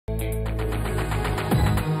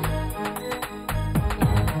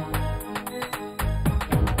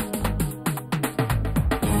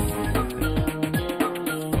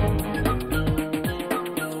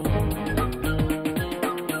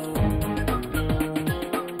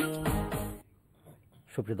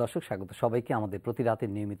সুপ্রিয় দর্শক, স্বাগত সবাইকে আমাদের প্রতি রাতের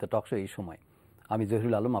নিয়মিত টকশো এই সময়। আমি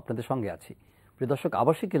জহিরুল আলম আপনাদের সঙ্গে আছি। প্রিয় দর্শক,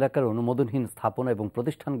 আবাসিক এলাকার অনুমোদনহীন স্থাপনা এবং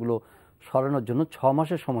প্রতিষ্ঠানগুলো সরানোর জন্য 6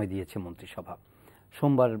 মাসের সময় দিয়েছে মন্ত্রিসভা।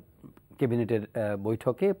 সোমবার ক্যাবিনেটের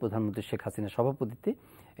বৈঠকে প্রধানমন্ত্রী শেখ হাসিনার সভাপতিত্বে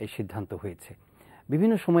এই সিদ্ধান্ত হয়েছে।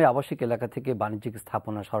 বিভিন্ন সময়ে আবাসিক এলাকা থেকে বাণিজ্যিক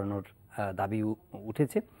স্থাপনা সরানোর দাবি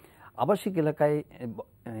উঠেছে। আবাসিক এলাকায়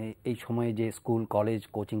এই সময়ে যে school, college,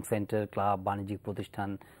 coaching centre, club, বাণিজ্যিক প্রতিষ্ঠান,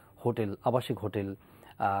 হোটেল, আবাসিক হোটেল,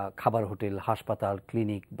 খাবার হোটেল, হাসপাতাল,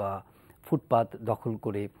 ক্লিনিক বা ফুটপাত দখল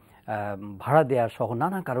করে ভাড়া দেওয়ার সহ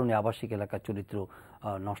নানা কারণে আবাসিক এলাকার চরিত্র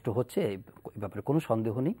নষ্ট হচ্ছে, এই ব্যাপারে কোনো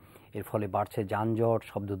সন্দেহ নেই। এর ফলে বাড়ছে যানজট,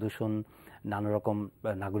 শব্দ দূষণ, নানা রকম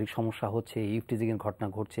নাগরিক সমস্যা হচ্ছে, ইফটিজিংয়ের ঘটনা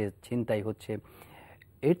ঘটছে, ছিনতাই হচ্ছে।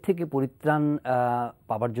 এর থেকে পরিত্রাণ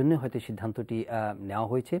পাওয়ার জন্য হয়তো সিদ্ধান্তটি নেওয়া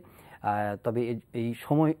হয়েছে। তবে এই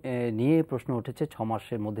সময় নিয়ে প্রশ্ন উঠেছে, 6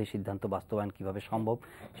 মাসের মধ্যে সিদ্ধান্ত বাস্তবায়ন কিভাবে সম্ভব,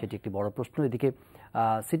 সেটি একটি বড় প্রশ্ন। এদিকে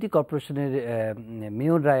সিটি কর্পোরেশনের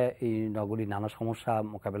মেয়ররা এই নগরীর নানা সমস্যা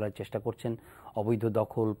মোকাবেলার চেষ্টা করছেন। অবৈধ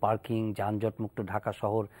দখল, পার্কিং, যানজটমুক্ত ঢাকা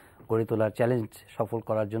শহর গড়ে তোলার চ্যালেঞ্জ সফল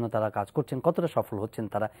করার জন্য তারা কাজ করছেন। কতটা সফল হচ্ছেন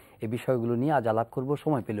তারা, এই বিষয়গুলো নিয়ে আজ আলাপ করব,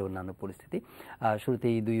 সময় পেলে অন্যান্য পরিস্থিতি।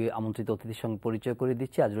 শুরুতেই দুই আমন্ত্রিত অতিথির সঙ্গে পরিচয় করে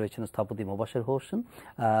দিচ্ছি। আজ রয়েছেন স্থপতি মোবাশের হোসেন,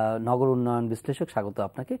 নগর উন্নয়ন বিশ্লেষক, স্বাগত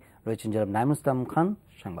আপনাকে। রয়েছেন জনাব নাইমুল ইসলাম খান,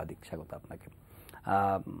 সাংবাদিক, স্বাগত আপনাকে।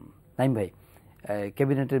 নাইম ভাই,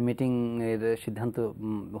 ক্যাবিনেটের মিটিংয়ের সিদ্ধান্ত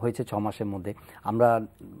হয়েছে 6 মাসের মধ্যে। আমরা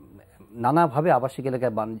নানাভাবে আবাসিক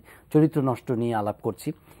এলাকায় চরিত্র নষ্ট নিয়ে আলাপ করছি।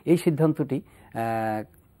 এই সিদ্ধান্তটি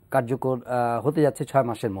কার্যকর হতে যাচ্ছে 6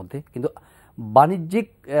 মাসের মধ্যে, কিন্তু বাণিজ্যিক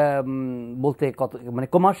বলতে কত, মানে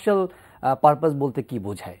কমার্শিয়াল পারপাস বলতে কি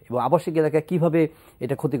বোঝায় এবং আবাসিক এলাকায় কিভাবে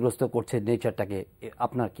এটা ক্ষতিগ্রস্ত করছে নেচারটাকে,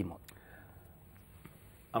 আপনার কি মত?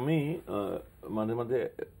 আমি মাঝে মাঝে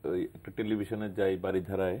একটা টেলিভিশনে যাই,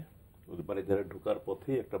 বাড়িধারায় ঢোকার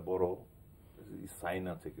পথেই একটা বড় সাইন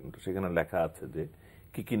আছে, কিন্তু সেখানে লেখা আছে যে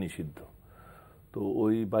কি কি নিষিদ্ধ। তো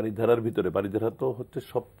ওই বাড়িধারার ভিতরে, বাড়িধারা তো হচ্ছে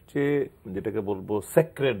সবচেয়ে যেটাকে বলবো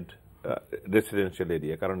সেক্রেড রেসিডেন্সিয়াল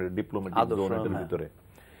এরিয়া, কারণ এটা ডিপ্লোম্যাটিক জোনের ভিতরে।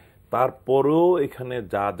 তারপরেও এখানে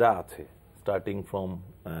যা যা আছে, starting from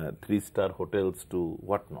 3 star hotels two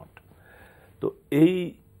what not. তো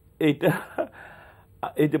এইটা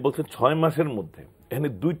এই যে বলছেন 6 মাসের মধ্যে, এখানে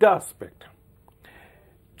দুইটা আসপেক্ট।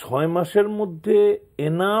 6 মাসের মধ্যে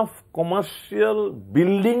এনাফ কমার্শিয়াল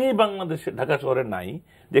বিল্ডিংই বাংলাদেশে, ঢাকা শহরে নাই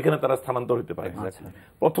যেখানে তারা স্থানান্তর হতে পারে।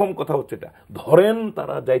 প্রথম কথা হচ্ছে এটা, ধরেন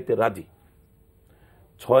তারা যাইতে রাজি,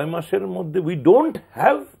 6 মাসের মধ্যে we don't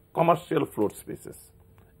have commercial floor spaces,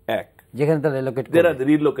 এক, যেখানে তারা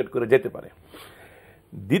রিলোকেট করে যেতে পারে।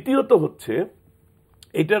 দ্বিতীয়ত হচ্ছে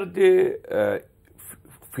এটার যে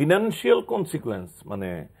ফিনান্সিয়াল কনসিকুয়েন্স, মানে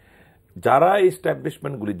যারা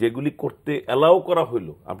এস্টাবলিশমেন্টগুলি যেগুলি করতে অ্যালাউ করা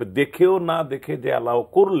হইলো, আপনি দেখেও না দেখে যে অ্যালাউ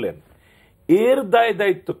করলেন, এর দায়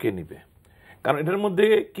দায়িত্ব কে নিবে? কারণ এটার মধ্যে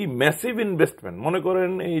কি ম্যাসিভ ইনভেস্টমেন্ট। মনে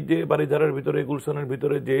করেন এই যে বাড়িধারার ভিতরে, গুলশানের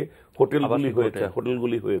ভিতরে যে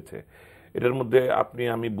হোটেলগুলি হয়েছে, এটার মধ্যে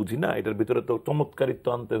আমি বুঝি না, এটার ভিতরে তো চমৎকারিত্ব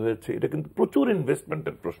আনতে হয়েছে, এটা কিন্তু প্রচুর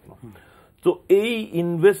ইনভেস্টমেন্টের প্রশ্ন। তো এই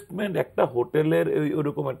ইনভেস্টমেন্ট, একটা হোটেলের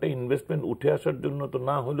ওইরকম একটা ইনভেস্টমেন্ট উঠে আসার জন্য তো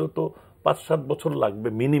না হলেও তো 5-7 বছর লাগবে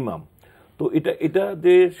মিনিমাম। তো এটা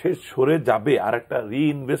যে সে সরে যাবে আর একটা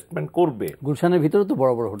রিইনভেস্টমেন্ট করবে। গুলশানের ভিতরে তো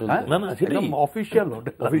বড় বড় হোটেল, না সেটা অফিসিয়াল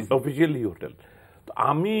হোটেল, অফিসিয়ালি হোটেল। তো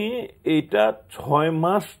আমি এটা 6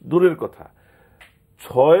 মাস দূরের কথা,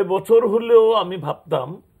 6 বছর হলেও আমি ভাবতাম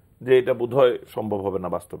যে এটা বোধহয় সম্ভব হবে না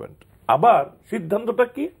বাস্তবায়ন। আবার সিদ্ধান্তটা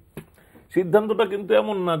কি? সিদ্ধান্তটা কিন্তু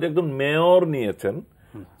এমন না যে একজন মেয়র নিয়েছেন,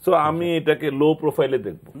 সো আমি এটাকে লো প্রোফাইলে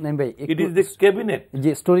দেখব। It is the cabinet. যে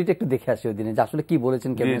স্টোরিটা একটু দেখে আসি ওই দিনে, যে আসলে কি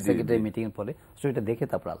বলেছেন ক্যাবিনেট সেক্রেটারি মিটিং এর পরে, স্টোরিটা দেখে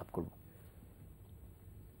তারপর আলাপ করব।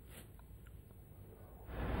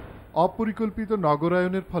 অপরিকল্পিত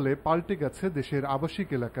নগরায়নের ফলে পাল্টে গেছে দেশের আবাসিক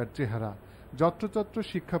এলাকার চেহারা। যত্রতত্র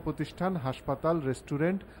শিক্ষা প্রতিষ্ঠান, হাসপাতাল,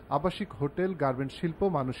 রেস্টুরেন্ট, আবাসিক হোটেল, গার্মেন্টস শিল্প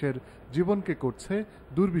মানুষের জীবনকে করছে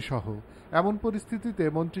দুর্বিষহ। এমন পরিস্থিতিতে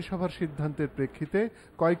মন্ত্রিসভার সিদ্ধান্তের প্রেক্ষিতে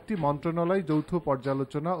কয়েকটি মন্ত্রণালয় যৌথ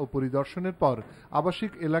পর্যালোচনা ও পরিদর্শনের পর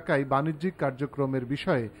আবাসিক এলাকায় বাণিজ্যিক কার্যক্রমের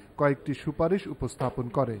বিষয়ে কয়েকটি সুপারিশ উপস্থাপন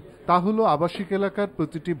করে। তা হল আবাসিক এলাকার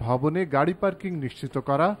প্রতিটি ভবনে গাড়ি পার্কিং নিশ্চিত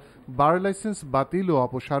করা, বার লাইসেন্স বাতিল ও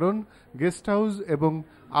অপসারণ, গেস্ট হাউস এবং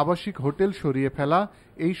আবাসিক হোটেল সরিয়ে ফেলা,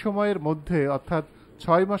 এই সময়ের মধ্যে অর্থাৎ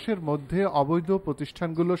 6 মাসের মধ্যে অবৈধ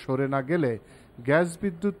প্রতিষ্ঠানগুলো সরে না গেলে গ্যাস,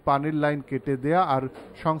 বিদ্যুৎ, পানির লাইন কেটে দেয়া আর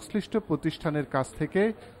সংশ্লিষ্ট প্রতিষ্ঠানের কাছ থেকে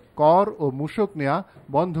কর ও মূসক নেওয়া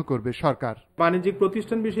বন্ধ করবে সরকার। বাণিজ্যিক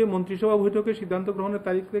প্রতিষ্ঠান বিষয়ে মন্ত্রিসভা বৈঠকে সিদ্ধান্ত গ্রহণের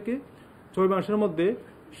তারিখ থেকে 6 মাসের মধ্যে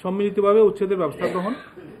সম্মিলিতভাবে উচ্ছেদের ব্যবস্থা গ্রহণ।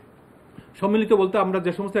 সম্মিলিত বলতে আমরা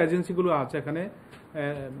যে সমস্ত এজেন্সিগুলো আছে এখানে,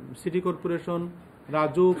 সিটি কর্পোরেশন,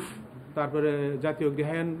 রাজুক, তারপরে জাতীয়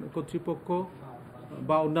গৃহায়ন কর্তৃপক্ষ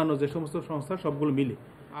বা অন্যান্য যে সমস্ত সংস্থা সবগুলো মিলে।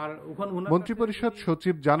 আর মন্ত্রিপরিষদ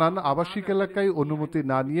সচিব জানান, আবাসিক এলাকায় অনুমতি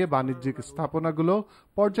না নিয়ে বাণিজ্যিক স্থাপনাগুলো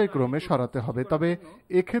পর্যায়ক্রমে সরাতে হবে। তবে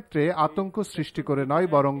এক্ষেত্রে আতঙ্ক সৃষ্টি করে নয়,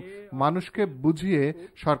 বরং মানুষকে বুঝিয়ে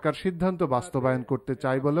সরকার সিদ্ধান্ত বাস্তবায়ন করতে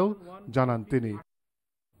চায় বলেও জানান তিনি।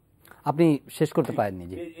 আপনি শেষ করতে পারেননি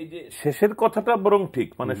যে এই যে শেষের কথাটা বরং ঠিক,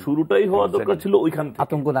 মানে শুরুটাই হওয়া দরকার ছিল ওইখান থেকে,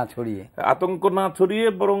 আতঙ্ক না ছড়িয়ে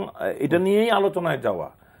বরং এটা নিয়েই আলোচনায় যাওয়া,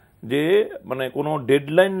 যে মানে কোনো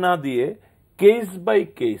ডেডলাইন না দিয়ে কেস বাই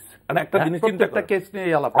কেস একটা জিনিস চিন্তা একটা কেস নিয়ে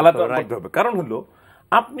আলাদা করতে হবে। কারণ হলো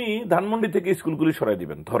আপনি ধানমন্ডি থেকে স্কুলগুলি সরাই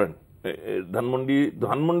দিবেন, ধরেন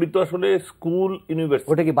ধানমন্ডি তো আসলে স্কুল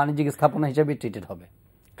ইউনিভার্সিটি, ওটা কি বাণিজ্যিক স্থাপনা হিসেবে ট্রিটেড হবে?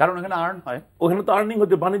 কারণ এখানে আর্ন হয়, ওখানে তো আর্নিং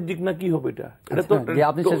হচ্ছে, বাণিজ্যিক না কি হবে এটা? এটা তো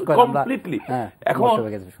কমপ্লিটলি। এখন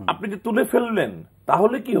আপনি যে তুলে ফেললেন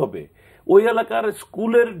তাহলে কি হবে? ওই এলাকার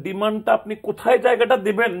স্কুলের ডিমান্ডটা আপনি কোথায় জায়গাটা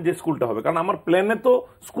দিবেন যে স্কুলটা হবে? কারণ আমার প্ল্যানে তো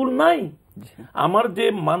স্কুল নাই। আমার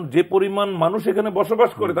যে পরিমাণ মানুষ এখানে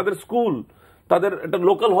বসবাস করে, তাদের স্কুল, তাদের একটা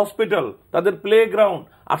লোকাল হসপিটাল, তাদের প্লে গ্রাউন্ড,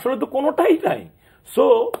 আসলে তো কোনোটাই নাই। সো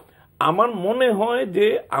আমার মনে হয় যে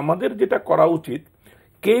আমাদের যেটা করা উচিত,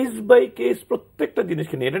 কেস বাই কেস প্রত্যেকটা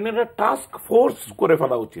জিনিসকে নিয়ে এটা নিয়ে একটা টাস্ক ফোর্স করে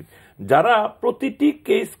ফেলা উচিত, যারা প্রতিটি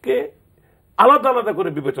কেসকে আলাদা আলাদা করে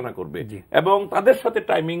বিবেচনা করবে এবং তাদের সাথে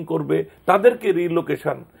টাইমিং করবে, তাদেরকে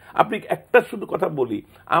রিলোকেশন। আপনি একটা শুধু কথা বলি,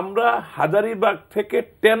 আমরা হাজারীবাগ থেকে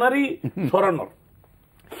ট্যানারি সরানোর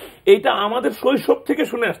এইটা আমাদের শৈশব থেকে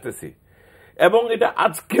শুনে আসতেছি, এবং এটা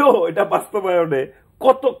আজকেও এটা বাস্তবায়নে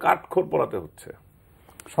কত কাঠখড় পোড়াতে হচ্ছে।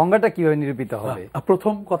 সংজ্ঞাটা কিভাবে নিরূপিত হবে?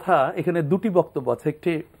 প্রথম কথা, এখানে দুটি বক্তব্য আছে,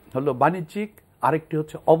 একটি হলো বাণিজ্যিক, আরেকটি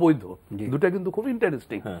হচ্ছে অবৈধ। দুটা কিন্তু খুব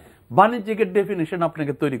ইন্টারেস্টিং। বাণিজ্যিকের ডেফিনেশন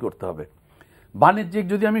আপনাকে তৈরি করতে হবে। বাণিজ্যিক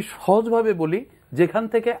যদি আমি সহজভাবে বলি, যেখান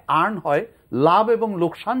থেকে আর্ন হয়, লাভ এবং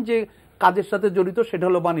লোকসান যে কাজের সাথে জড়িত, সেটা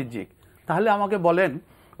হলো বাণিজ্যিক। তাহলে আমাকে বলেন,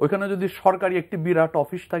 ওইখানে যদি সরকারি একটি বিরাট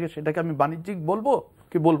অফিস থাকে, সেটাকে আমি বাণিজ্যিক বলবো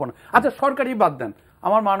কি বলবো না? আচ্ছা, সরকারি বাদ দেন,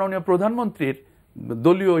 আমার মাননীয় প্রধানমন্ত্রীর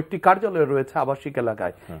দলীয় একটি কার্যালয় রয়েছে আবাসিক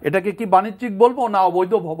এলাকায়, এটাকে কি বাণিজ্যিক বলবো না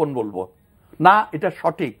অবৈধ ভবন বলবো? না, এটা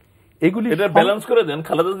সঠিক। এগুলি ব্যালেন্স করে দেন।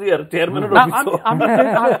 খালেদা জিয়ার চেয়ারম্যানের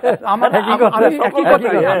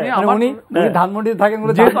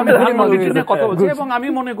এবং আমি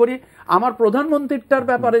মনে করি আমার প্রধানমন্ত্রীটার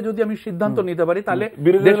ব্যাপারে যদি আমি সিদ্ধান্ত নিতে পারি, তাহলে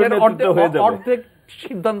দেশের অর্ধেক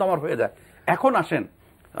সিদ্ধান্ত আমার হয়ে যায়। এখন আসেন,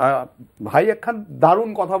 ভাই একখান দারুণ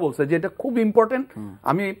কথা বলছে, যে এটা খুব ইম্পর্টেন্ট,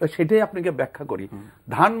 আমি সেটাই আপনাকে ব্যাখ্যা করি।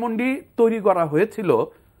 ধানমন্ডি তৈরি করা হয়েছিল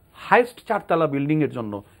হাইস্ট 4 তলা বিল্ডিং এর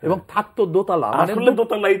জন্য, এবং থাকতো দোতলা, আসলে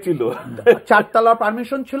দোতলাই ছিল, 4 তলার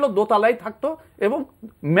পারমিশন ছিল, দোতলাই থাকতো, এবং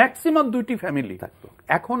ম্যাক্সিমাম 2টি ফ্যামিলি থাকতো।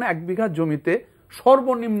 এখন 1 বিঘা জমিতে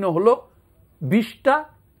সর্বনিম্ন হলো 20টা,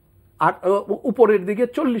 আর উপরের দিকে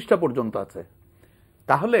 40টা পর্যন্ত আছে।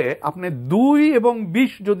 তাহলে আপনি 2 এবং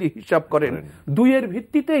 20 যদি হিসাব করেন, 2 এর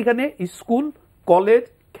ভিত্তিতে এখানে স্কুল, কলেজ,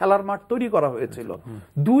 খেলার মাঠ তৈরি করা হয়েছিল।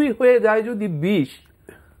 2 হয়ে যায় যদি 20,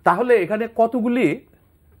 তাহলে এখানে কতগুলি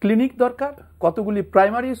ক্লিনিক দরকার, কতগুলি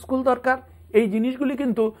প্রাইমারি স্কুল দরকার। এই জিনিসগুলি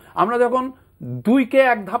কিন্তু আমরা যখন 2কে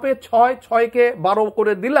এক ধাপে 6, 6কে 12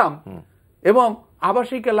 করে দিলাম, এবং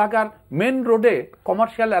আবাসিক এলাকার মেন রোডে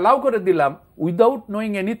কমার্শিয়াল অ্যালাউ করে দিলাম উইদাউট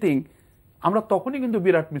নোয়িং এনিথিং, আমরা তখনই কিন্তু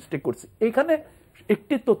বিরাট মিস্টেক করছি। এইখানে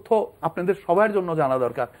একটি তথ্য আপনাদের সবার জন্য জানা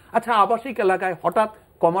দরকার। আচ্ছা, আবাসিক এলাকায় হঠাৎ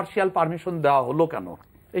কমার্শিয়াল পারমিশন দেওয়া হলো কেন?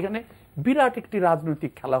 এখানে বিরাট একটি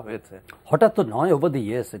রাজনৈতিক খেলা হয়েছে। হঠাৎ তো নয়, ওভার দ্য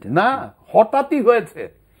ইয়ার্স। না, হঠাৎই হয়েছে,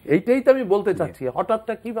 এইটাই তো আমি বলতে চাচ্ছি।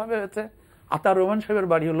 হঠাৎটা কিভাবে হয়েছে? আতার রহমান সাহেবের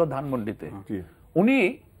বাড়ি হলো ধানমন্ডিতে, উনি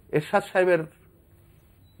এরশাদ সাহেবের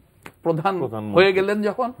প্রধান হয়ে গেলেন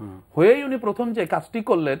যখন, হয়েই উনি প্রথম যে কাজটি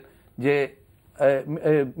করলেন, যে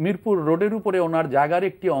মিরপুর রোডের উপরে ওনার জায়গার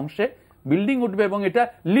একটি অংশে বিল্ডিং উঠবে, এবং এটা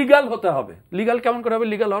লিগাল হতে হবে। লিগাল কেমন করে হবে?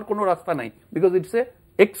 লিগাল হওয়ার কোনো রাস্তা নাই, because it's a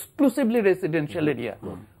exclusively residential area.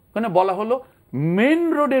 ওখানে বলা হলো মেন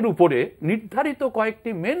রোডের উপরে, নির্ধারিত কয়েকটি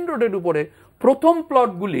মেন রোডের উপরে প্রথম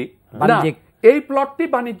প্লটগুলি, এই প্লটটি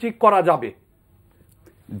বাণিজ্যিক করা যাবে।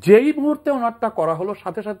 যেই মুহূর্তে ওনারটা করা হলো,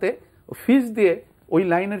 সাথে সাথে ফিস দিয়ে ওই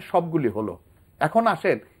লাইনের সবগুলি হলো। এখন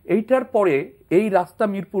আসেন, এইটার পরে এই রাস্তা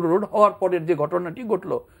মিরপুর রোড হওয়ার পরের যে ঘটনাটি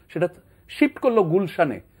ঘটলো, সেটা শিফট করলো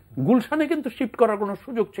গুলশানে। গুলশানে কিন্তু শিফট করার কোনো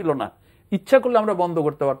সুযোগ ছিল না, ইচ্ছা করলে আমরা বন্ধ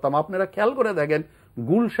করতে পারতাম। আপনারা খেয়াল করে দেখেন,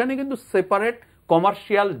 গুলশানে কিন্তু সেপারেট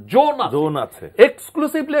কমার্শিয়াল জোন আছে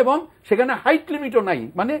এক্সক্লুসিভলি, এবং সেখানে হাইট লিমিটও নাই,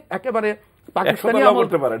 মানে একেবারে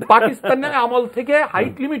পাকিস্তানের আমল থেকে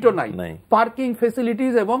হাইট লিমিটও নাই, পার্কিং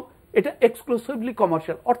ফেসিলিটিস, এবং এটা এক্সক্লুসিভলি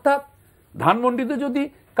কমার্শিয়াল। অর্থাৎ ধানমন্ডিতে যদি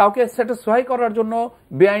কাউকে স্যাটিসফাই করার জন্য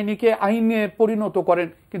বেআইনিকে আইনে পরিণত করেন,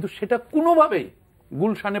 কিন্তু সেটা কোনোভাবেই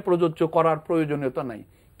গুলশানে প্রযোজ্য করার প্রয়োজনীয়তা নাই।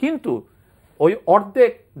 কিন্তু ওই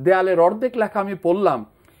অর্ধেক দেয়ালের অর্ধেক লেখা আমি পড়লাম,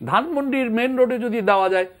 ধানমন্ডির মেন রোডে যদি দেওয়া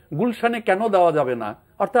যায়, গুলশানে কেন দেওয়া যাবে না?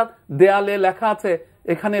 অর্থাৎ দেয়ালে লেখা আছে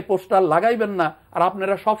এখানে পোস্টার লাগাইবেন না, আর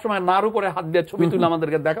আপনারা সবসময় নার উপরে হাত দিয়ে ছবি তুলে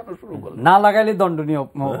আমাদেরকে দেখানো শুরু করলেন। না লাগাইলে দণ্ডনীয়।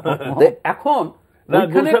 এখন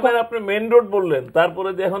আপনি মেন রোড বললেন, তারপরে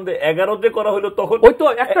যে এখন 11 করা হলো, তখন ওই তো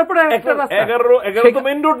একটার পরে একটা রাস্তা, 11 তো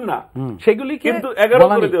মেন রোড না, সেগুলি কিন্তু 11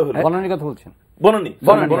 করে দেওয়া হলো। বনানীর কথা বলছেন? বনানী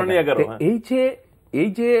 11। এই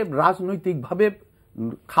যে রাজনৈতিক ভাবে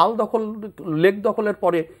খাল দখল, লেক দখলের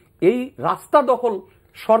পরে এই রাস্তা দখল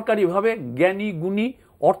সরকারি ভাবে জ্ঞানী গুণী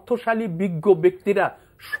অর্থশালী বিজ্ঞ ব্যক্তিরা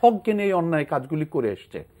সজ্ঞানে এই অন্যায় কাজগুলি করে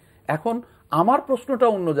এসছে। এখন আমার প্রশ্নটা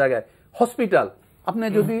অন্য জায়গায়। হসপিটাল, আপনি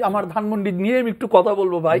যদি আমার ধানমন্ডি নিয়ে আমি একটু কথা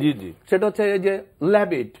বলবো ভাই, সেটা হচ্ছে এই যে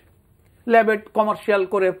ল্যাবেট কমার্শিয়াল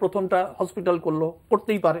করে প্রথমটা হসপিটাল করলো,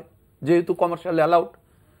 করতেই পারে যেহেতু কমার্শিয়াল অ্যালাউড।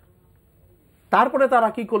 তারপরে তারা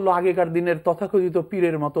কি করলো, আগেকার দিনের তথাকথিত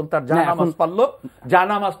পীরের মতন তার জানামাজ পারলো,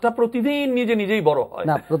 জানামাজটা প্রতিদিন নিজে নিজেই বড় হয়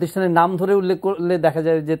না। প্রতিষ্ঠানের নাম ধরে উল্লেখ করলে দেখা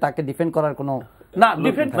যায় যে তাকে ডিফেন্ড করার কোনো না,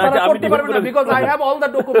 ডিফেন্ড করতে পারবে না, because I have all the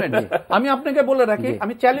document. আমি আপনাকে বলে রাখি,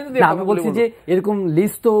 আমি চ্যালেঞ্জ দিয়ে আমি বলছি যে এরকম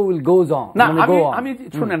লিস্ট তো উইল গোজ অন। না, আমি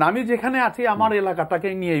শুনেন, আমি যেখানে আছি আমার এলাকাটাকে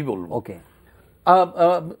নিয়েই বলবো। ওকে,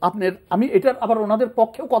 আপনার আমি এটার আবার ওনাদের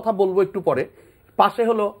পক্ষেও কথা বলবো একটু পরে। পাশে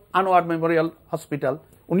হলো আনোয়ার মেমোরিয়াল হসপিটাল,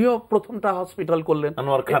 উনিও প্রথমটা হসপিটাল করলেন,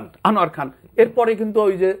 আনোয়ার খান। এরপরে কিন্তু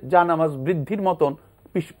ওই যে জানামাজ বৃদ্ধির মতন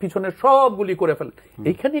পিছনে সবগুলি করে ফেলেন।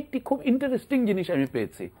 এইখানে একটি খুব ইন্টারেস্টিং জিনিস আমি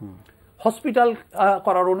পেয়েছি। হসপিটাল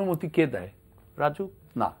করার অনুমতি কে দেয়? রাজু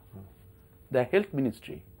না, দেয় হেলথ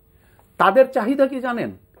মিনিস্ট্রি। তাদের চাহিদা কি জানেন?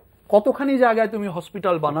 কতখানি জায়গায় তুমি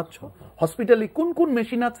হসপিটাল বানাচ্ছ, হসপিটালে কোন কোন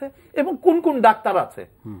মেশিন আছে এবং কোন কোন ডাক্তার আছে।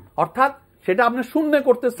 অর্থাৎ সেটা আপনি শূন্য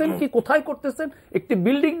করতেছেন কি কোথায় করতেছেন, একটি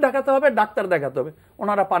বিল্ডিং দেখাতে হবে, ডাক্তার দেখাতে হবে,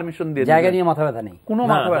 ওনারা পারমিশন দিয়ে, জায়গা নিয়ে মাথা ব্যথা নেই, কোনো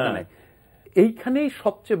মাথা ব্যথা নেই। এইখানেই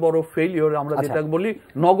সবচেয়ে বড় ফেলিওর আমরা যেটা বলি,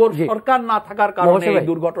 নগর সরকার না থাকার কারণে এই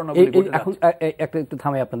দুর্ঘটনাগুলি ঘটে যাচ্ছে। এখন একটু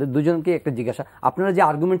থামে, আপনাদের দুজনকে একটা জিজ্ঞাসা, আপনারা যে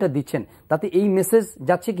আর্গুমেন্টটা দিচ্ছেন তাতে এই মেসেজ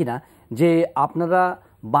যাচ্ছে কিনা যে আপনারা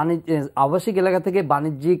আবাসিক এলাকা থেকে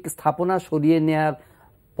বাণিজ্যিক স্থাপনা সরিয়ে নেয়ার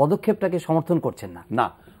পদক্ষেপটাকে সমর্থন করছেন না? না,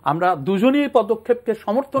 আমরা দুজনেই পদক্ষেপকে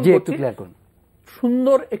সমর্থন করছি,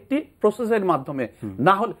 সুন্দর একটি প্রসেসের মাধ্যমে।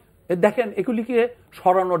 না হলে দেখেন এগুলিকে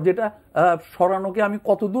সরানোর, যেটা সরানোকে আমি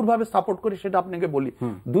কত দূর ভাবে সাপোর্ট করি সেটা আপনাকে বলি।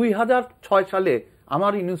 2006 সালে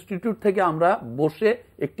আমার ইনস্টিটিউট থেকে আমরা বসে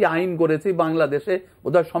একটি আইন করেছি বাংলাদেশে,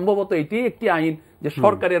 বোধহয় সম্ভবত এটি একটি আইন যে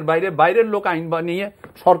সরকারের বাইরের লোক আইন বানিয়ে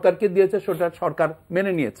সরকারকে দিয়েছে, সেটা সরকার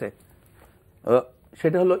মেনে নিয়েছে।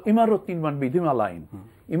 সেটা হলো ইমারত নির্মাণ বিধিমালা আইন।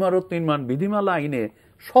 ইমারত নির্মাণ বিধিমালা আইনে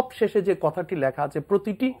সব শেষে যে কথাটি লেখা আছে,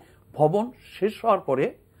 প্রতিটি ভবন শেষ হওয়ার পরে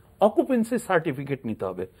অকুপেন্সি সার্টিফিকেট নিতে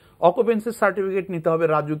হবে। অকুপেন্সি সার্টিফিকেট নিতে হবে,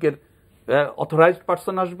 রাজুকের অথরাইজড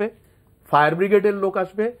পার্সন আসবে, ফায়ার ব্রিগেডের লোক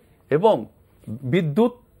আসবে এবং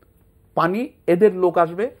বিদ্যুৎ পানি এদের লোক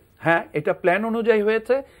আসবে। হ্যাঁ, এটা প্ল্যান অনুযায়ী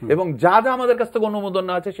হয়েছে এবং যা যা আমাদের কাছ থেকে অনুমোদন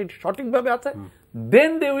না আছে সেটি সঠিকভাবে আছে।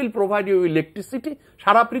 দেন they will provide you electricity.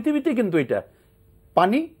 সারা পৃথিবীতে কিন্তু এটা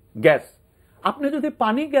পানি গ্যাস। আপনি যদি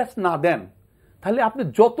পানি গ্যাস না দেন তাহলে আপনি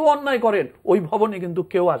যত অন্যায় করেন ওই ভবনে কিন্তু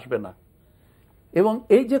কেউ আসবে না। এবং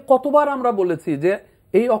এই যে কতবার আমরা বলেছি যে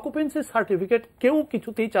এই অকুপেন্সি সার্টিফিকেট কেউ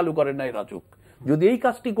কিছুতেই চালু করে নাই রাজুক। যদি এই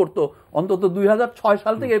কাজটি করতো, অন্তত 2006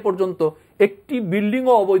 সাল থেকে এই পর্যন্ত একটি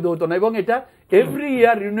বিল্ডিংও অবৈধ হতো না। এবং এটা এভরি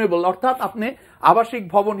ইয়ার রিনিউয়েবল, অর্থাৎ আপনি আবাসিক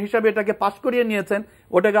ভবন হিসাবে এটাকে পাস করিয়ে নিয়েছেন,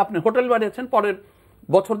 ওটাকে আপনি হোটেল বানিয়েছেন, পরের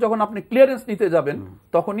বছর যখন আপনি ক্লিয়ারেন্স নিতে যাবেন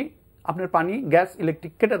তখনই আপনার পানি গ্যাস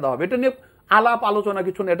ইলেকট্রিক কেটে দেওয়া হবে। এটা নিয়ে আলাপ আলোচনা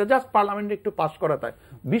কিছু নেই, এটা জাস্ট পার্লামেন্টে একটু পাস করা তাই।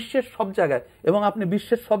 বিশ্বের সব জায়গায়, এবং আপনি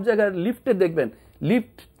বিশ্বের সব জায়গায় লিফটে দেখবেন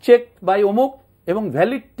লিফট চেক বাই অমুক এবং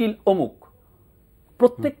ভ্যালিড টিল অমুক।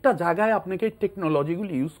 প্রত্যেকটা জায়গায় আপনাকে এই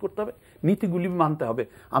টেকনোলজিগুলি ইউজ করতে হবে, নীতিগুলি মানতে হবে।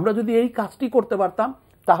 আমরা যদি এই কাজটি করতে পারতাম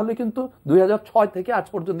তাহলে কিন্তু 2006 থেকে আজ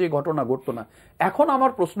পর্যন্ত এই ঘটনা ঘটতো না। এখন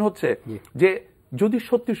আমার প্রশ্ন হচ্ছে যে যদি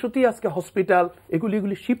সত্যি সত্যি আজকে হসপিটাল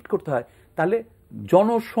এগুলি শিফট করতে হয়, তাহলে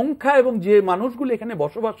জনসংখ্যা এবং যে মানুষগুলো এখানে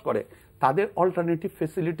বসবাস করে তাদের অল্টারনেটিভ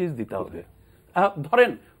ফেসিলিটিস দিতে হবে।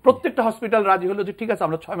 ধরেন প্রত্যেকটা হসপিটাল রাজি হলো যে ঠিক আছে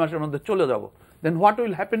আমরা 6 মাসের মধ্যে চলে যাব, দেন what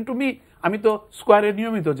will happen to me? আমি তো স্কোয়ারে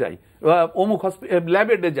নিয়মিত যাই, অমুক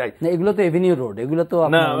ল্যাবেডে যাই। এগুলো তো এভিনিউ রোড, এগুলো তো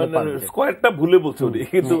স্কোয়ারটা ভুলে বলছো,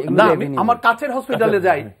 কিন্তু না আমার কাছের হসপিটালে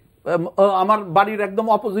যাই, আমার বাড়ির একদম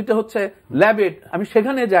অপোজিটে হচ্ছে ল্যাবেড, আমি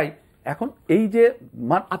সেখানে যাই। এখন এই যে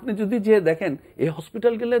আপনি যদি যে দেখেন এই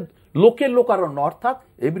হসপিটাল গেলে লোকের লোকারণ্য, অর্থাৎ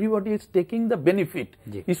everybody is taking the benefit.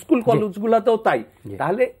 School কলেজগুলোতেও তাই।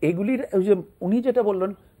 তাহলে এগুলির যে উনি যেটা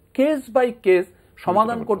বললেন কেস বাই কেস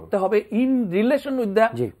সমাধান করতে হবে in relation with the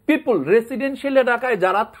people. Residential এলাকায়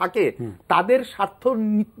যারা থাকে তাদের স্বার্থ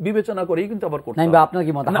বিবেচনা করেই কিন্তু আবার করতে হবে। আপনার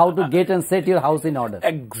কি মত, how to get and set your house in order?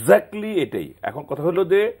 Exactly এটাই। এখন কথা হলো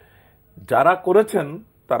যে যারা করেছেন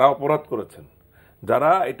তারা অপরাধ করেছেন,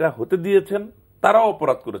 যারা এটা হতে দিয়েছেন তারাও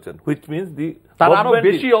অপরাধ করেছেন, হুইচ মিনস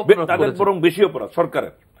তাদের বরং বেশি অপরাধ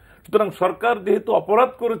সরকারের। সুতরাং সরকার যেহেতু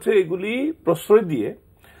অপরাধ করেছে এগুলি প্রশ্রয় দিয়ে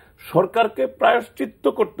সরকারকে প্রায়শ্চিত্ত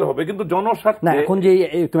করতে হবে, কিন্তু জনস্বার্থে না। এখন যে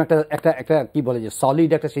একটা কি বলে যে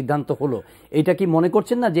সলিড একটা সিদ্ধান্ত হলো, এটা কি মনে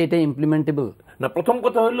করছেন না যে এটা ইমপ্লিমেন্টেবল? না, প্রথম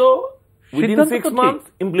কথা হলো উইদিন 6 মান্থস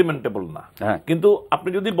ইমপ্লিমেন্টেবল না, কিন্তু আপনি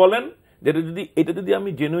যদি বলেন এটা যদি আমি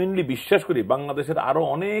জেনুইনলি বিশ্বাস করি বাংলাদেশের আরো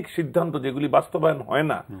অনেক সিদ্ধান্ত যেগুলি বাস্তবায়ন হয়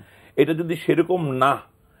না, এটা যদি সেরকম না,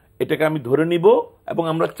 এটাকে আমি ধরে নিব এবং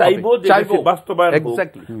আমরা চাইবো যে বাস্তবায়ন হোক।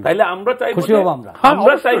 তাইলে আমরা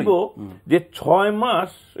চাইবো যে 6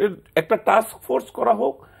 মাস একটা টাস্ক ফোর্স করা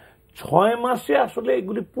হোক, 6 মাসে আসলে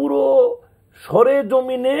এগুলি পুরো সরে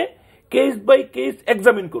জমিনে কেস বাই কেস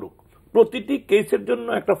এক্সামিন করুক, প্রতিটি কেসের জন্য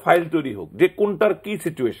একটা ফাইল তৈরি হোক যে কোনটার কি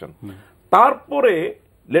সিচুয়েশন। তারপরে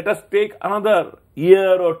let us take another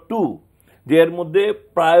year or 2 যে এর মধ্যে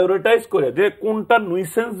প্রায়োরিটাইজ করে যে কোনটা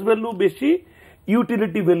নুইসেন্স ভ্যালু বেশি,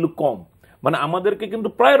 ইউটিলিটি ভ্যালু কম, মানে আমাদেরকে কিন্তু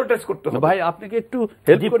প্রায়োরিটাইজ করতে হবে। ভাই আপনাকে একটু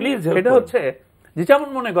হেল্প করি, এটা হচ্ছে যে যেমন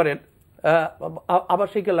মনে করেন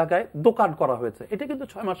আবাসিক এলাকায় দোকান করা হয়েছে, এটা কিন্তু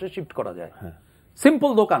 6 মাসে শিফট করা যায়।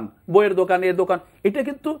 সিম্পল দোকান, বইয়ের দোকান, এর দোকান, এটা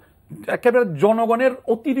কিন্তু একেবারে জনগণের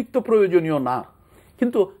অতিরিক্ত প্রয়োজনীয় না।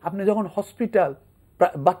 কিন্তু আপনি যখন হসপিটাল,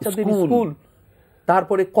 বাচ্চাদের স্কুল,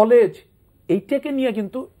 তারপরে কলেজ, এইটাকে নিয়ে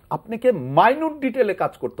কিন্তু আপনাকে মাইনুট ডিটেলে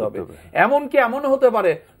কাজ করতে হবে। এমনকি এমন হতে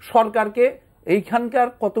পারে সরকারকে এইখানকার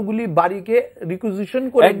কতগুলি বাড়িকে রিকুইজিশন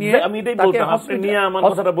করে নিয়ে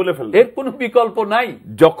এর কোনো বিকল্প নাই।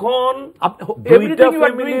 যখন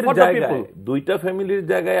দুইটা ফ্যামিলির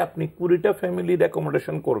জায়গায় আপনি 20টা ফ্যামিলির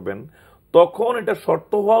অ্যাকোমোডেশন করবেন, তখন এটা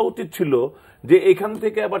শর্ত হওয়া উচিত ছিল যে এখান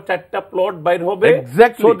থেকে আবার 4টা প্লট বাইর হবে,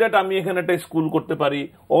 সো দ্যাট আমি এখানে একটা স্কুল করতে পারি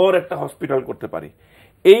ওর একটা হসপিটাল করতে পারি।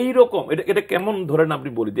 এইরকম এটা কেমন ধরেন আপনি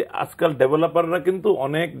বলি যে আজকাল ডেভেলপাররা কিন্তু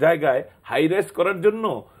অনেক জায়গায় হাই রাইজ করার জন্য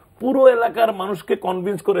পুরো এলাকার মানুষকে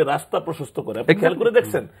কনভিন্স করে রাস্তা প্রশস্ত করে, আপনি খেয়াল করে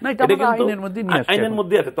দেখছেন? এটা কিন্তু আইনের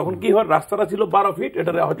মধ্যে আছে। তখন কি হয়, রাস্তাটা ছিল 12 ফিট,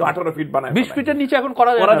 এটা হয়তো 18 ফিট বানায়, 20 ফিটের নিচে এখন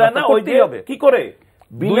করা যায় না। ওই যে কি করে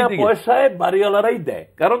বিনা পয়সায় বাড়িওয়ালারাই দেয়,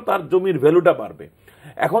 কারণ তার জমির ভ্যালুটা বাড়বে।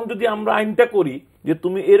 এখন যদি আমরা আইনটা করি যে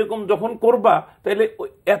তুমি এরকম যখন করবা, তাহলে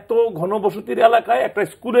এত ঘনবসতির এলাকায় একটা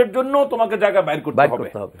স্কুলের জন্য তোমাকে জায়গা বাইর করতে হবে,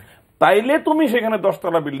 তাইলে তুমি সেখানে 10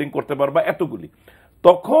 তলা বিল্ডিং করতে পারবা এতগুলি,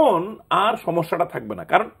 তখন আর সমস্যাটা থাকবে না।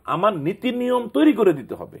 কারণ আমার নীতি নিয়ম তৈরি করে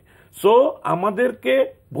দিতে হবে। সো আমাদেরকে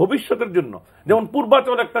ভবিষ্যতের জন্য, যেমন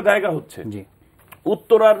পূর্বাচল একটা জায়গা হচ্ছে,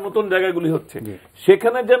 উত্তরার নতুন জায়গাগুলি হচ্ছে,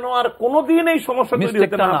 সেখানে যেন আর কোনোদিন এই সমস্যা তৈরি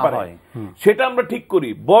হতে না পারে সেটা আমরা ঠিক করি।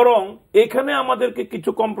 বরং এখানে আমাদেরকে কিছু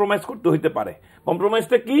কম্প্রোমাইজ করতে হইতে পারে।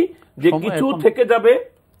 কম্প্রোমাইজটা কি, যে কিছু থেকে যাবে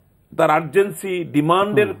তার আর্জেন্সি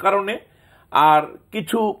ডিমান্ডের কারণে, আর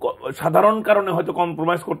কিছু সাধারণ কারণে হয়তো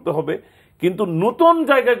কম্প্রোমাইজ করতে হবে, কিন্তু নতুন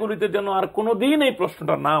জায়গাগুলিতে যেন আর কোনোদিন এই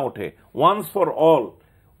প্রশ্নটা না ওঠে। ওয়ান্স ফর অল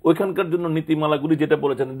ওইখানকার জন্য নীতিমালাগুলি যেটা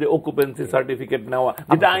বলেছেন যে অকুপেন্সি সার্টিফিকেট নেওয়া,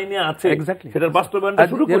 যেটা আইনে আছে, সেটার বাস্তবায়নটা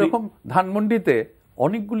শুরু করি। এরকম ধানমন্ডিতে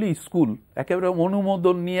অনেকগুলি স্কুল একেবারে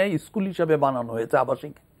অনুমোদন নিয়ে স্কুল হিসাবে বানানো হয়েছে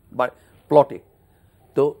আবাসিক প্লটে।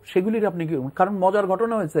 তো সেগুলির আপনি কি, কারণ মজার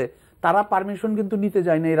ঘটনা হয়েছে, তারা পারমিশন কিন্তু নিতে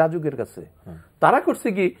যায় না এই রাজুকের কাছে, তারা করছে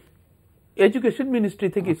কি এডুকেশন মিনিস্ট্রি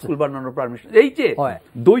থেকে স্কুল বানানোর পারমিশন। এই যে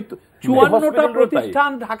 54টা প্রতিষ্ঠান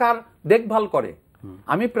ঢাকার দেখভাল করে।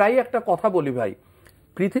 আমি প্রায় একটা কথা বলি ভাই,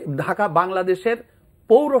 ঢাকা বাংলাদেশের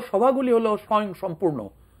পৌরসভাগুলি হলো স্বয়ং সম্পূর্ণ।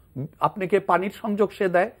 আপনাকে পানির সংযোগ সে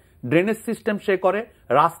দেয়, ড্রেনেজ সিস্টেম সে করে,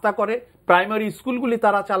 রাস্তা করে, প্রাইমারি স্কুলগুলি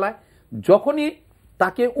তারা চালায়। যখনই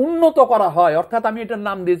তাকে উন্নত করা হয়, অর্থাৎ আমি এটার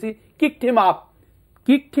নাম দিয়েছি কিক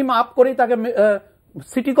টিম আপ করেই তাকে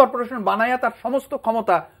সিটি কর্পোরেশন বানায়া তার সমস্ত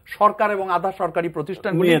ক্ষমতা সরকার এবং আধা সরকারি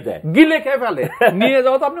প্রতিষ্ঠান গিলে খেয়ে ফেলে। নিয়ে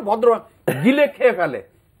যাওয়া তো আপনি ভদ্র, গিলে খেয়ে ফেলে।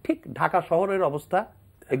 ঠিক ঢাকা শহরের অবস্থা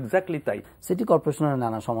এক্স্যাক্টলি তাই। সিটি কর্পোরেশনের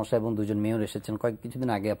নানা সমস্যা এবং 2জন মেয়র এসেছেন কিছুদিন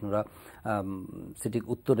আগে। আপনারা সিটি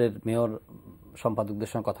উত্তরের মেয়র সম্পাদকদের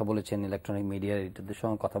সঙ্গে কথা বলেছেন, ইলেকট্রনিক মিডিয়া এডিটরদের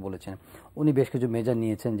সঙ্গে কথা বলেছেন। উনি বেশ কিছু মেজার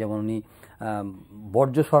নিয়েছেন, যেমন উনি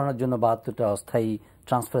বর্জ্য সরানোর জন্য 72টা অস্থায়ী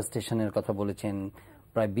ট্রান্সফার স্টেশনের কথা বলেছেন,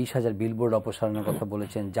 প্রায় 20,000 বিলবোর্ড অপসারণের কথা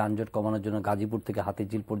বলেছেন, যানজট কমানোর জন্য গাজীপুর থেকে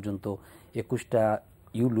হাতিঝিল পর্যন্ত 21টা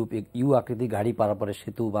ইউ আকৃতির গাড়ি পারাপারের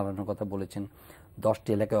সেতু বানানোর কথা বলেছেন, 10টি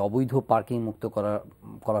এলাকায় অবৈধ পার্কিং মুক্ত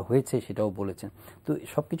করা হয়েছে সেটাও বলেছেন। তো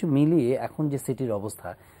সবকিছু মিলিয়ে এখন যে সিটির অবস্থা,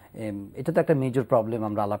 এটা তো একটা মেজর প্রবলেম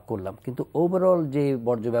আমরা আলাপ করলাম, কিন্তু ওভারঅল যে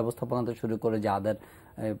বর্জ্য ব্যবস্থাপনা থেকে শুরু করে যে আদার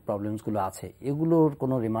প্রবলেমসগুলো আছে, এগুলোর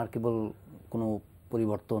কোনো রিমার্কেবল কোনো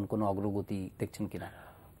পরিবর্তন, কোনো অগ্রগতি দেখছেন কিনা?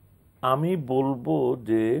 আমি বলবো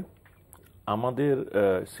যে আমাদের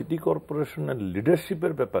সিটি কর্পোরেশনের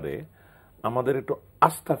লিডারশিপের ব্যাপারে আমাদের একটু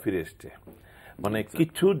আস্থা ফিরে এসছে। মানে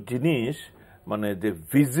কিছু জিনিস মানে যে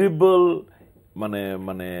ভিজিবল মানে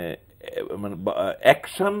মানে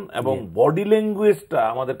অ্যাকশন এবং বডি ল্যাঙ্গুয়েজটা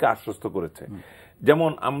আমাদেরকে আশ্বস্ত করেছে।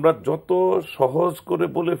 যেমন আমরা যত সহজ করে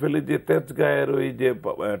বলে ফেলি যে তেজগাঁয়ের ওই যে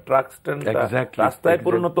ট্রাক স্ট্যান্ডটা রাস্তায়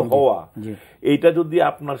পরিণত হওয়া, এইটা যদি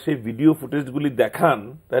আপনার সেই ভিডিও ফুটেজগুলি দেখান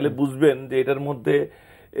তাহলে বুঝবেন যে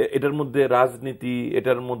এটার মধ্যে রাজনীতি,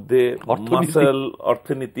 এটার মধ্যে মাসল,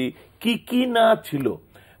 অর্থনীতি কি কি না ছিল,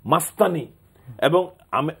 মাস্তানি। এবং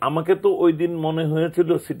আমাকে তো ওই দিন মনে হয়েছিল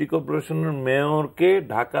সিটি কর্পোরেশনের মেয়রকে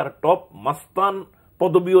ঢাকার টপ মাস্তান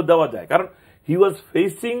পদবিও দেওয়া যায়, কারণ হি ওয়াজ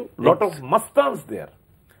ফেসিং লট অফ মাস্তানস দেয়ার।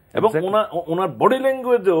 এবং ওনার বডি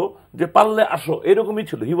ল্যাঙ্গুয়েজও যে পারলে আসো এরকমই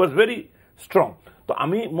ছিল, হি ওয়াজ ভেরি স্ট্রং। তো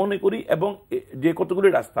আমি মনে করি, এবং যে কতগুলি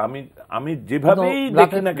রাস্তা আমি যেভাবেই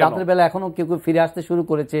দেখি না কেন রাতের বেলা এখনো কেউ ফিরে আসতে শুরু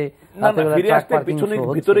করেছে, ফিরে আসতে পিছনে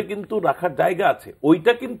ভিতরে কিন্তু রাখার জায়গা আছে।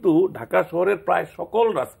 ওইটা কিন্তু ঢাকা শহরের প্রায় সকল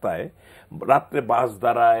রাস্তায় রাত্রে বাস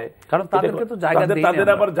দাঁড়ায়, কারণ তাদের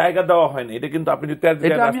আবার জায়গা দেওয়া হয়নি। এটা কিন্তু আপনি যদি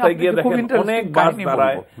রাস্তায় গিয়ে দেখেন অনেক বাস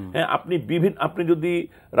দাঁড়ায়। হ্যাঁ, আপনি যদি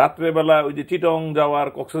রাত্রেবেলা ওই যে চিটং যাওয়ার,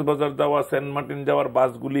 কক্সবাজার যাওয়া, সেন্ট মার্টিন যাওয়ার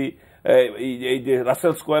বাসগুলি এই যে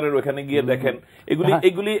রাসেল স্কোয়ারের ওখানে গিয়ে দেখেন,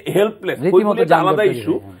 এগুলি হেল্পলেস, আলাদা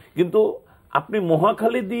ইস্যু। কিন্তু আপনি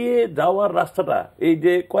মহাখালী দিয়ে যাওয়ার রাস্তাটা, এই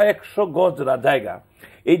যে কয়েকশো গজ জায়গা,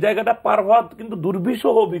 এই জায়গাটা পার হওয়ার কিন্তু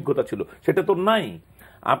দুর্বিষহ অভিজ্ঞতা ছিল, সেটা তো নাই।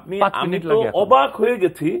 আমি তো অবাক হয়ে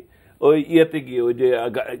গেছি ওই ইয়েতে গিয়ে, ওই যে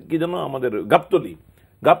কি যেন আমাদের গাবতলী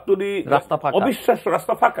অবিশ্বাস্য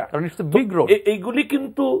রাস্তা ফাঁকা। এইগুলি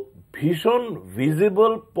কিন্তু ভীষণ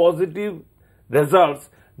ভিজিবল পজিটিভ রেজাল্টস,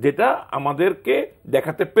 যেটা আমাদেরকে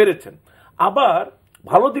দেখাতে পেরেছেন। আবার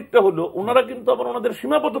ভালো দিকটা হলো ওনারা কিন্তু আবার ওনাদের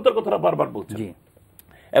সীমাবদ্ধতার কথাটা বারবার বলছেন,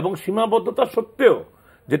 এবং সীমাবদ্ধতা সত্ত্বেও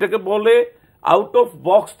যেটাকে বলে আউট অফ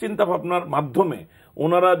বক্স চিন্তা ভাবনার মাধ্যমে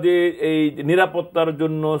ওনারা যে এই নিরাপত্তার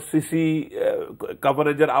জন্য সিসি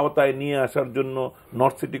কভারেজের আওতায় নিয়ে আসার জন্য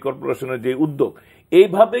নর্থ সিটি কর্পোরেশনের যে উদ্যোগ,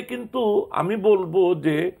 এইভাবে কিন্তু আমি বলবো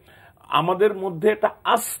যে আমাদের মধ্যে একটা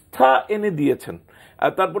আস্থা এনে দিয়েছেন।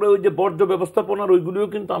 তারপরে ওই যে বর্জ্য ব্যবস্থাপনার ওইগুলিও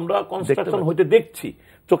কিন্তু আমরা কনস্ট্রাকশন হইতে দেখছি,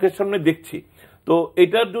 চোখের সামনে দেখছি। তো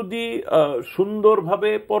এটা যদি সুন্দরভাবে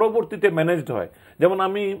পরবর্তীতে ম্যানেজড হয়, যেমন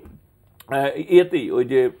আমি ইয়েতেই ওই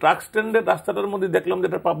যে ট্রাক স্ট্যান্ডের রাস্তাটার মধ্যে দেখলাম যে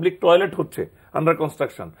একটা পাবলিক টয়লেট হচ্ছে আন্ডার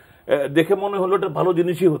কনস্ট্রাকশন, দেখে মনে হলো এটা ভালো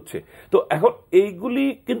জিনিসই হচ্ছে। তো এখন এইগুলি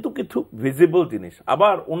কিন্তু কিছু ভিজিবল জিনিস।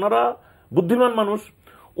 আবার ওনারা বুদ্ধিমান মানুষ,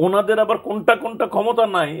 ওনাদের আবার কোনটা কোনটা ক্ষমতা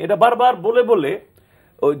নাই এটা বারবার বলে বলে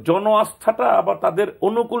ওই জন আস্থাটা আবার তাদের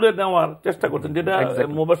অনুকূলে নেওয়ার চেষ্টা করছেন। যেটা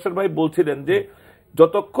মুবাশশির ভাই বলছিলেন যে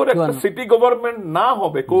যতক্ষণ একটা সিটি গভর্নমেন্ট না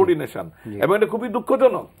হবে কোঅর্ডিনেশন, এবং এটা খুবই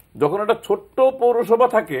দুঃখজনক, যখন একটা ছোট্ট পৌরসভা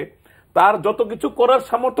থাকে তার যত কিছু করার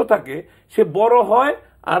সামর্থ্য থাকে, সে বড় হয়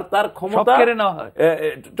আর তার ক্ষমতা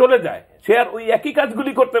চলে যায়, সে আর ওই একই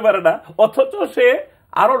কাজগুলি করতে পারে না, অথচ সে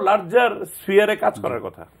আরো লার্জার স্ফিয়ারে কাজ করার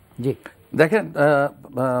কথা। জি, দেখেন,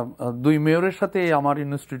 দুই মেয়রের সাথে আমার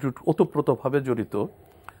ইনস্টিটিউট ওতপ্রোতভাবে জড়িত।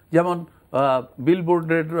 যেমন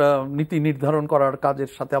বিলবোর্ডের নীতি নির্ধারণ করার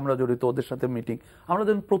কাজের সাথে আমরা জড়িত, ওদের সাথে মিটিং। আমরা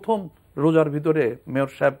যখন প্রথম রোজার ভিতরে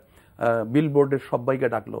মেয়র সাহেব বিলবোর্ডের সবাইকে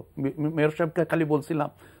ডাকলো, মেয়র সাহেবকে খালি বলছিলাম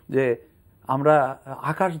যে আমরা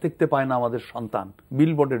আকাশ দেখতে পাই না আমাদের সন্তান,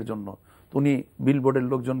 বিলবোর্ডের জন্য। উনি বিলবোর্ডের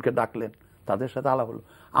লোকজনকে ডাকলেন, তাদের সাথে আলাপ হলো।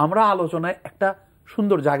 আমরা আলোচনায় একটা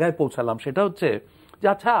সুন্দর জায়গায় পৌঁছালাম, সেটা হচ্ছে যে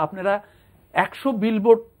আচ্ছা, আপনারা 100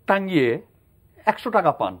 বিলবোর্ড টাঙ্গিয়ে 100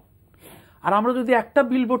 টাকা পান, আর আমরা যদি একটা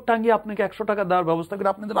বিলবোর্ড টাঙ্গিয়ে আপনাকে 100 টাকা দেওয়ার ব্যবস্থা করি,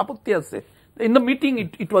 আপনাদের আপত্তি আছে? In the meeting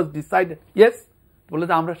it was decided, yes, বলে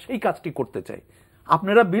যে আমরা সেই কাজটি করতে চাই।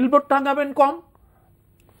 আপনারা বিলবোর্ড টাঙ্গাবেন কম,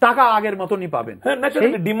 টাকা আগের মতনই পাবেন,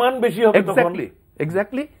 ডিমান্ড বেশি হবে।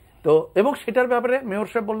 এক্স্যাক্টলি। তো এবং সেটার ব্যাপারে মেয়র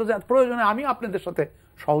সাহেব বললো যে প্রয়োজনে আমি আপনাদের সাথে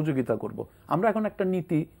সহযোগিতা করব। আমরা এখন একটা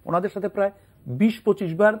নীতি, ওনাদের সাথে প্রায়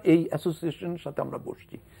 20-25 বার এই অ্যাসোসিয়েশনের সাথে আমরা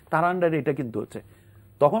বসছি, তার আন্ডারে এটা কিন্তু হচ্ছে।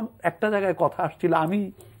 তখন একটা জায়গায় কথা আসছিল, আমি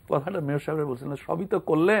কথাটা মেয়র সাহেবের বলছিলাম, সবই তো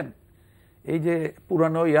করলেন, এই যে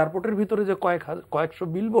পুরানো এয়ারপোর্টের ভিতরে যে কয়েকশো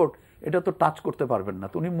বিলবোর্ড, এটা তো টাচ করতে পারবেন না।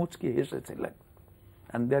 উনি মুচকি হেসেছিলেন,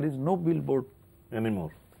 and there is no billboard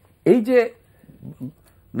anymore। এই যে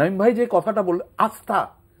নাইম ভাই যে কথাটা বলল, আস্থা,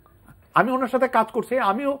 আমি ওনার সাথে কাজ করছি,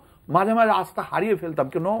 আমিও মাঝে মাঝে আস্থা হারিয়ে ফেলতাম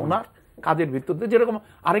কেন ওনার কাজের ভিত্তিতে। যেরকম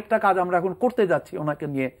আরেকটা কাজ আমরা এখন করতে যাচ্ছি ওনাকে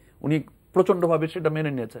নিয়ে, উনি প্রচন্ডভাবে সেটা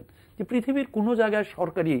মেনে নিয়েছেন যে পৃথিবীর কোনো জায়গায়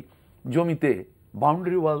সরকারি জমিতে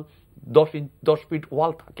বাউন্ডারি ওয়াল 10 ফিট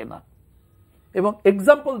ওয়াল থাকে না। এবং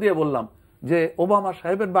এক্সাম্পল দিয়ে বললাম যে ওবামা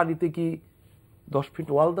সাহেবের বাড়িতে কি 10 ফিট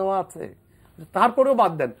ওয়াল দেওয়া আছে? তারপরেও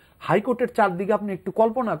বাদ দেন, হাইকোর্টের চারদিকে আপনি একটু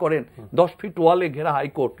কল্পনা করেন 10 ফিট ওয়ালে ঘেরা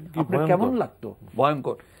হাইকোর্ট, আপনার কেমন লাগতো?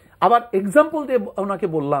 ভয়ঙ্কর। আবার এক্সাম্পল দিয়ে ওনাকে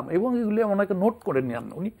বললাম এবং এগুলি ওনাকে নোট করে নেন,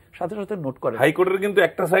 উনি সাথে সাথে নোট করেন। হাইকোর্টের কিন্তু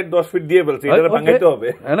একটা সাইড 10 ফিট দিয়ে বলছে, এটা ভাঙাইতে হবে।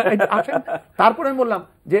 তারপরে আমি বললাম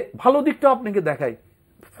যে ভালো দিকটা আপনাকে দেখাই,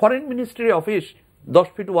 ফরেন মিনিস্ট্রি অফিস 10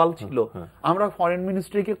 ফিট ওয়াল ছিল, আমরা ফরেন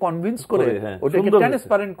মিনিস্ট্রিকে কনভিন্স করে ওটাকে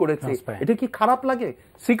ট্রান্সপারেন্ট করেছি। এটা কি খারাপ লাগে?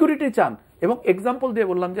 সিকিউরিটি চান। এবং এক্সাম্পল দিয়ে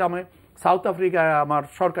বললাম যে আমি সাউথ আফ্রিকায় আমার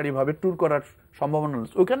সরকারিভাবে ট্যুর করার সম্ভাবনা,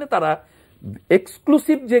 ওখানে তারা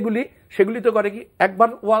এক্সক্লুসিভ যেগুলি সেগুলি তো করে কি, একবার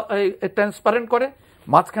ট্রান্সপারেন্ট করে,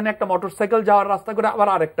 মাঝখানে একটা মোটরসাইকেল যাওয়ার রাস্তা করে,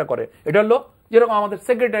 আবার আরেকটা করে। এটা হলো যেরকম আমাদের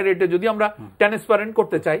সেক্রেটারিয়েটে যদি আমরা ট্রান্সপারেন্ট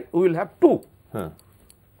করতে চাই, we will have to.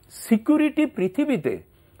 Security পৃথিবীতে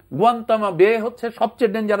গুয়ান্তামা বে হচ্ছে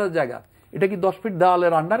সবচেয়ে ডেঞ্জারাস জায়গা। এটা কি 10 ফিট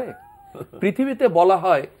দেওয়ালের আন্ডারে? পৃথিবীতে বলা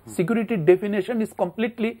হয় সিকিউরিটির ডেফিনেশন ইজ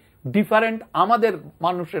কমপ্লিটলি ডিফারেন্ট আমাদের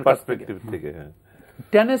মানুষের পার্সপেক্টিভ থেকে।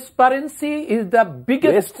 Transparency is the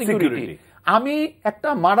biggest security. আমি একটা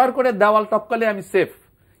মার্ডার করে দেওয়াল টপকালে আমি সেফ,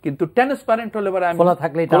 কিন্তু ট্রান্সপারেন্ট হলে পরে আমি খোলা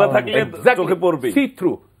থাকলে চোখে পড়বে, সি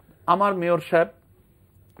থ্রু। আমার মেয়র সাহেব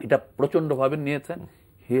এটা প্রচন্ড ভাবে নিয়েছেন।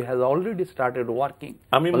 He has already started working.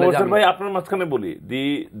 আমি মোহসেন ভাই আপনার মাঝখানে বলি,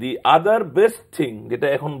 দি আদার বেস্ট থিং যেটা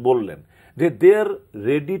এখন বললেন, যে দে আর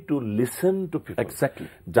ready to listen to people. Exactly.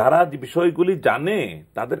 যারা যে বিষয়গুলি জানে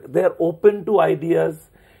তাদের, দে আর open to ideas,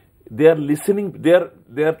 they R listening, they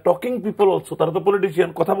are talking people also. তারা তো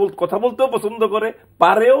পলিটিশিয়ান, কথা বলতেও পছন্দ করে,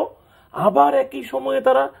 পারেও, আবার একই সময়ে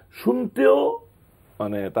তারা শুনতেও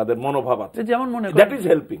মানে তাদের মনোভাব আছে। যেমন মনে দ্যাট ইজ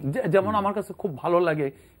হেল্পিং। যেমন আমার কাছে খুব ভালো লাগে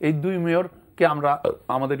এই 2 মেয়রকে আমরা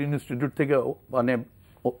আমাদের ইনস্টিটিউট থেকে মানে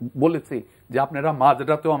বলেছি যে আপনারা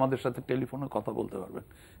মাঝরাতেও আমাদের সাথে টেলিফোনে কথা বলতে পারবেন,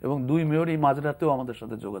 এবং 2 মেয়র এই মাঝরাতেও আমাদের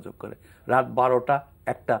সাথে যোগাযোগ করে। রাত 12টা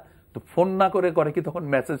 1টা তো ফোন না করে কি তখন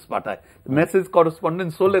মেসেজ পাঠায়, মেসেজ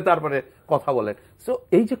করেসপন্ডেন্স হলে তারপরে কথা বলে। সো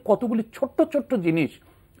এই যে কতগুলি ছোট্ট ছোট্ট জিনিস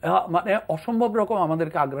মানে অসম্ভব রকম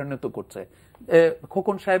আমাদেরকে আগ্রান্বিত করছে।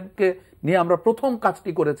 খোকন সাহেবকে নিয়ে আমরা প্রথম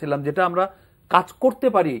কাজটি করেছিলাম, যেটা আমরা কাজ করতে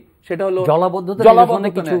পারি, সেটা হলো জলাবদ্ধতা।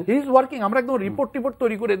 He is working. আমরা একদম রিপোর্ট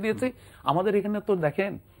তৈরি করে দিয়েছি। আমাদের এখানে তো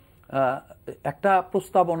দেখেন একটা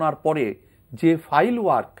প্রস্তাবনার পরে যে ফাইল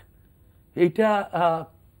ওয়ার্ক, এইটা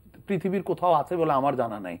পৃথিবীর কোথাও আছে বলে আমার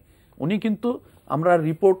জানা নাই। উনি কিন্তু আমরা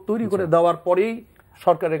রিপোর্ট তৈরি করে দেওয়ার পরেই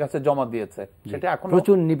সরকারের কাছে জমা দিয়েছে। সেটা এখন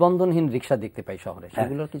প্রচুর নিবন্ধনহীন রিক্সা দেখতে পাই শহরে,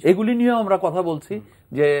 এগুলি নিয়েও আমরা কথা বলছি।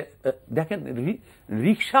 যে দেখেন,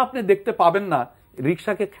 রিক্সা আপনি দেখতে পাবেন না,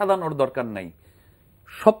 রিক্সাকে খেদানোর দরকার নাই।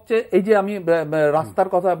 সবচেয়ে এই যে আমি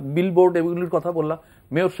রাস্তার কথা, বিলবোর্ড এগুলির কথা বললাম,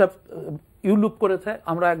 মেয়র সাহেব ইউলুপ করেছে।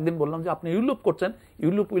 আমরা একদিন বললাম যে আপনি ইউলুপ করছেন,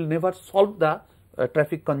 U loop will never solve the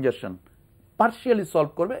traffic কনজেশন, partially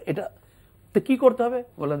solve করবে। এটা তো কি করতে হবে?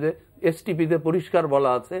 বললাম যে এসটিপিতে পরিষ্কার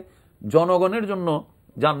বলা আছে জনগণের জন্য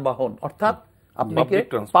যানবাহন, অর্থাৎ আপনাকে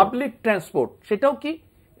পাবলিক ট্রান্সপোর্ট। সেটাও কি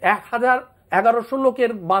 1100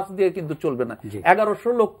 লোকের বাস দিয়ে কিন্তু চলবে না।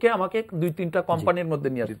 1100 লোককে আমাকে 2-3টা কোম্পানির মধ্যে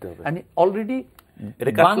নিয়ে আসতে হবে। অলরেডি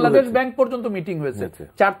বাংলাদেশ ব্যাংক পর্যন্ত মিটিং হয়েছে,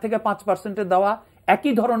 4 থেকে 5% দেওয়া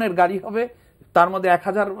একই ধরনের গাড়ি হবে, তার মধ্যে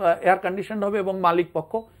 1000 এয়ার কন্ডিশন হবে, এবং মালিক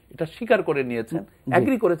পক্ষ এটা স্বীকার করে নিয়েছেন,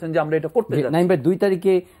 এগ্রি করেছেন যে আমরা এটা করতে যাচ্ছি। 2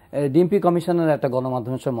 তারিখে ডিএমপি কমিশনের একটা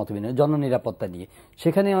গণমাধ্যমের সঙ্গে মতবিনিময় জননিরাপত্তা নিয়ে,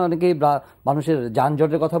 সেখানে অনেকে মানুষের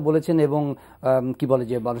যানজটের কথা বলেছেন এবং কি বলে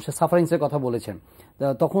যে মানুষের সাফারিংস এর কথা বলেছেন।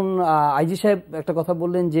 তখন আইজি সাহেব একটা কথা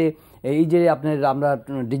বললেন যে এই যে আমরা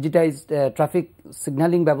ডিজিটাইজড ট্রাফিক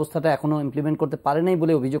সিগন্যালিং ব্যবস্থাটা এখনো ইমপ্লিমেন্ট করতে পারে নাই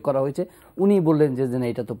বলে অভিযোগ করা হয়েছে। উনি বললেন যে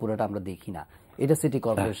এটা তো পুরোটা আমরা দেখি না, এটা সিটি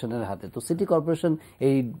কর্পোরেশনের হাতে। তো সিটি কর্পোরেশন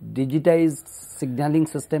এই ডিজিটাইজড সিগন্যালিং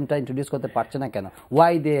সিস্টেমটা ইন্ট্রোডিউস করতে পারছে না কেন?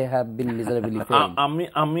 Y they have been miserably failing?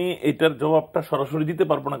 আমি এটার জবাবটা সরাসরি দিতে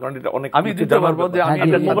পারবো না, কারণ এটা অনেক আমি দিতে পারবো যে আমি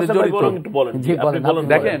এটার সাথে জড়িত।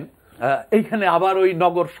 দেখেন এইখানে আবার ওই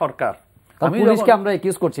নগর সরকার, পুলিশকে আমরা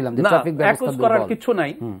একিউজ করছিলাম যে ট্রাফিক ব্যবস্থা করার কিছু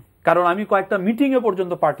নাই, কারণ আমি কয়েকটা মিটিং এ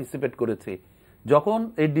পর্যন্ত পার্টিসিপেট করেছি। যখন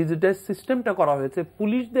এই ডিজিটাল সিস্টেমটা করা হয়েছে,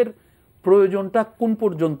 পুলিশদের প্রয়োজনটা কোন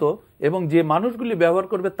পর্যন্ত এবং যে মানুষগুলি ব্যবহার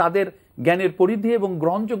করবে তাদের জ্ঞানের পরিধি এবং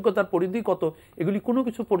গ্রহণযোগ্যতার পরিধি কত, এগুলি কোনো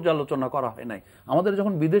কিছু পর্যালোচনা করা হয় নাই। আমাদের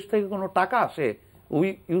যখন বিদেশ থেকে কোনো টাকা আসে, we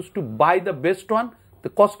use to by the best one,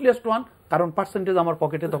 the costliest one, কারণ পার্সেন্টেজ আমার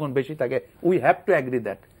পকেটে তখন বেশি থাকে। We have to agree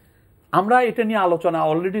that. আমরা এটা নিয়ে আলোচনা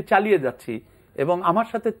অলরেডি চালিয়ে যাচ্ছি, এবং আমার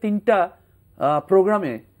সাথে 3টা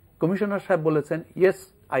প্রোগ্রামে কমিশনার সাহেব বলেছেন, yes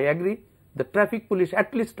I agree, the traffic police,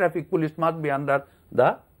 at least traffic police must be under the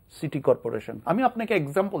city corporation. আমি আপনাকে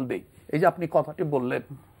এক্সাম্পল দেই, এই যে আপনি কথাটি বললেন।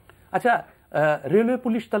 আচ্ছা, রেলওয়ে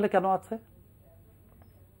পুলিশ তাহলে কেন আছে?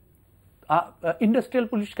 ইন্ডাস্ট্রিয়াল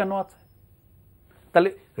পুলিশ কেন আছে? তাহলে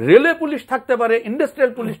রেলওয়ে পুলিশ থাকতে পারে,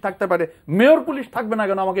 ইন্ডাস্ট্রিয়াল পুলিশ থাকতে পারে, মেয়র পুলিশ থাকবে না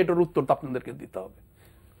কেন? আমাকে এটার উত্তর আপনাদেরকে দিতে হবে।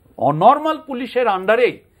 নর্মাল পুলিশের আন্ডারে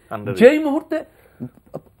যেই মুহূর্তে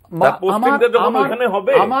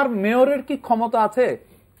আমার মেয়রের কি ক্ষমতা আছে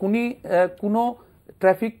কোন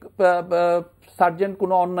ট্রাফিক সার্জেন্ট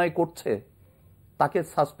কোন অন্যায় করছে তাকে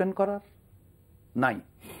সাসপেন্ড করার নাই,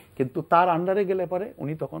 কিন্তু তার আন্ডারে গেলে পরে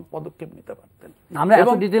উনি তখন পদক্ষেপ নিতে পারতেন। আমরা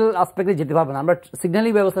এত ডিটেইল অ্যাসপেক্টে যেতে পারবো না, আমরা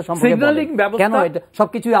সিগন্যালিং ব্যবস্থা সম্পর্কে কেন এটা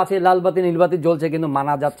সবকিছুই আছে, লাল বাতি নীল বাতি জ্বলছে কিন্তু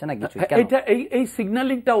মানা যাচ্ছে না কিছু, এটা এই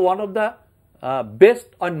সিগন্যালিংটা one of the best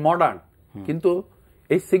and modern, কিন্তু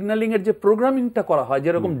এই সিগন্যালিং এর যে প্রোগ্রামিংটা করা হয়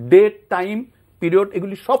যেরকম ডেট টাইম পিরিয়ড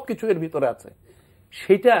এগুলি সবকিছু এর ভিতরে আছে,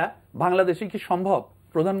 সেটা বাংলাদেশে কি সম্ভব?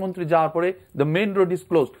 প্রধানমন্ত্রী যাওয়ার পরে the main road is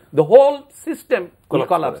closed, the whole system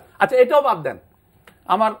collapse. আচ্ছা এটাও বাদ দেন,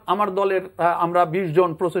 আমার দলের আমরা 20 জন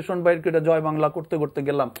প্রসেশন বাইর করে জয় বাংলা করতে করতে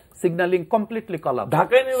গেলাম, signalling completely collapse.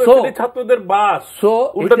 Dhaka university ছাত্রদের বাস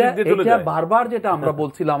এটা বারবার যেটা আমরা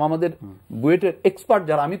বলছিলাম আমাদের বুয়েটের এক্সপার্ট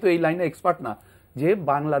যারা, আমি তো এই লাইনে এক্সপার্ট না, যে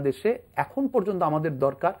বাংলাদেশে এখন পর্যন্ত আমাদের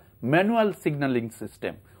দরকার ম্যানুয়াল সিগন্যালিং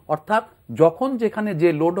সিস্টেম, অর্থাৎ যখন যেখানে যে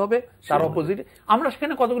লোড হবে তার অপোজিটে আমরা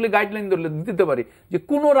সেখানে কতগুলি গাইডলাইন দিতে পারি যে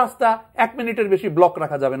কোন রাস্তা 1 মিনিটের বেশি ব্লক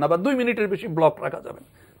রাখা যাবে না বা 2 মিনিটের বেশি ব্লক রাখা যাবে না,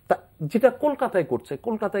 যেটা কলকাতায় করছে।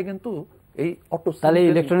 কলকাতায় কিন্তু এই অটো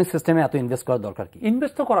ইলেকট্রনিক সিস্টেমে এত ইনভেস্ট করার দরকার কি?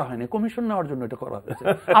 ইনভেস্ট তো করা হয়নি, কমিশন নেওয়ার জন্য এটা করা হয়েছে।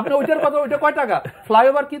 আপনি ওইটার কথা, ওইটা কয় টাকা?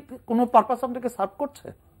 ফ্লাইওভার কি কোনো পারপাস আপনাকে সার্ভ করছে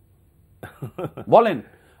বলেন?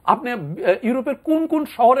 আপনি ইউরোপের কোন কোন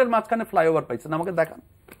শহরের মাঝখানে ফ্লাইওভার পাইছেন আমাকে দেখান।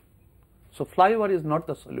 So flyover is not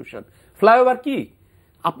the solution. Flyover কি?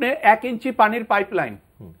 আপনি 1 ইঞ্চি পানির পাইপলাইন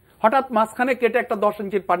হঠাৎ মাঝখানে কেটে একটা 10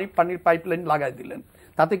 ইঞ্চির পানির পাইপলাইন লাগাই দিলেন,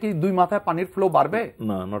 তাতে কি 2 মাথায় পানির ফ্লো বাড়বে?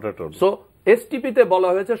 না, not at all. So STP তে বলা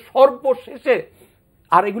হয়েছে সর্বশেষে,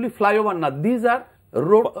 আর এগুলি ফ্লাইওভার না, দিজ আর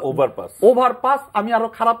রোড ওভারপাস। আমি আরো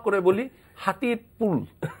খারাপ করে বলি, হাতির পুল।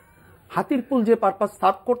 হাতির পুল যে পারপাস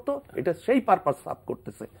সার্ভ করতো, এটা সেই পারপাস সার্ভ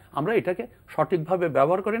করতেছে। আমরা এটাকে সঠিকভাবে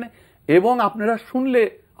ব্যবহার করি না। এবং আপনারা শুনলে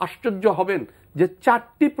আশ্চর্য হবেন যে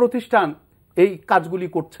 4টি প্রতিষ্ঠান এই কাজগুলি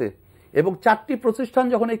করছে, এবং 4টি প্রতিষ্ঠান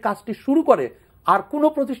যখন এই কাজটি শুরু করে আর কোনো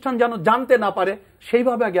প্রতিষ্ঠান যেন জানতে না পারে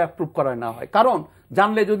সেইভাবে আগে অ্যাপ্রুভ করা না হয়, কারণ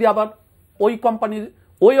জানলে যদি আবার ওই কোম্পানি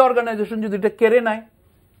ওই অর্গানাইজেশন যদি এটা কেড়ে নেয়,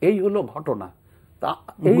 এই হলো ঘটনা।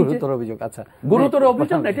 গুরুতর অভিযোগ। আচ্ছা, গুরুতর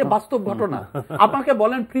অভিযোগ, এটা বাস্তব ঘটনা। আপনাকে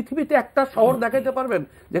বলেন পৃথিবীতে একটা শহর দেখাইতে পারবেন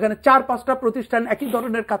যেখানে 4-5টা প্রতিষ্ঠান একই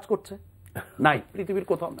ধরনের কাজ করছে? নাই, পৃথিবীর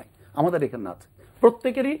কোথাও নাই, আমাদের এখানে আছে।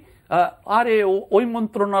 প্রত্যেকেরই আরে ওই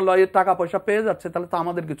মন্ত্রণালয়ে টাকা পয়সা পেয়ে যাচ্ছে, তাহলে তো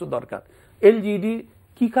আমাদের কিছু দরকার। এলজিডি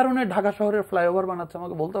কি কারণে ঢাকা শহরের ফ্লাইওভার বানাচ্ছে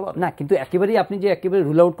আমাকে বলতে পারেন? না, কিন্তু একেবারেই আপনি যে একেবারে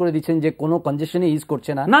রুল আউট করে দিচ্ছেন যে কোনো কনজেশনে ইউজ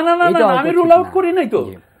করছে না, না না না, আমি রুল আউট করি নাই তো।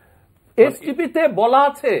 এসটিপি তে বলা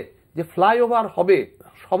আছে যে ফ্লাইওভার হবে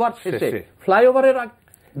সবার শেষে। ফ্লাইওভারের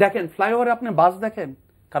দেখেন, ফ্লাইওভারে আপনি বাস দেখেন,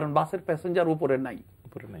 কারণ বাসের প্যাসেঞ্জার উপরে নাই,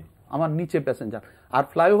 আমার নিচে প্যাসেঞ্জার। আর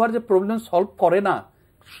ফ্লাইওভার যে প্রবলেম সলভ করে না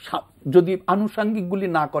যদি আনুষঙ্গিকগুলি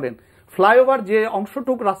না করেন। ফ্লাইওভার যে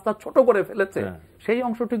অংশটুক রাস্তা ছোট করে ফেলেছে, সেই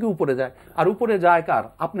অংশটুকু উপরে যায়, আর উপরে যায় কার?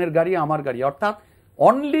 আপনার গাড়ি, আমার গাড়ি। অর্থাৎ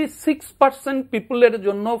অনলি 6% পিপলের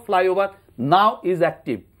জন্য ফ্লাইওভার নাও ইজ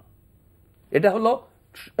অ্যাক্টিভ। এটা হলো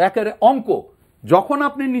একেবারে অঙ্ক। যখন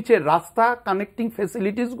আপনি নিচে রাস্তা কানেক্টিং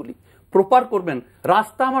ফ্যাসিলিটিস গুলি প্রপার করবেন,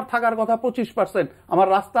 রাস্তা আমার থাকার কথা 25%, আমার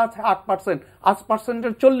রাস্তা আছে 8%,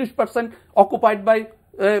 8%-এর 40% occupied by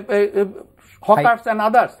hawkers and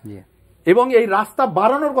others. এবং এই রাস্তা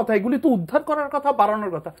বাড়ানোর কথা, এগুলি তো উদ্ধার করার কথা,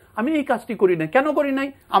 বাড়ানোর কথা। আমি এই কাজটি করি নাই। কেন করি নাই?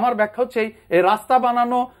 আমার ব্যাখ্যা হচ্ছে এই রাস্তা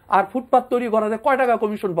বানানো আর ফুটপাথ তৈরি করা যায়, কয় টাকা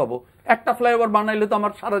কমিশন পাবো? একটা ফ্লাইওভার বানাইলে তো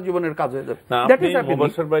আমার সারা জীবনের কাজ হয়ে যাবে।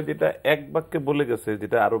 মোবাশ্বের ভাই যেটা এক বাক্যে বলে গেছে,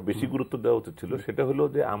 যেটা আরো বেশি গুরুত্ব দেওয়া উচিত ছিল, সেটা হলো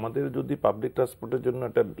যে আমাদের যদি পাবলিক ট্রান্সপোর্টের জন্য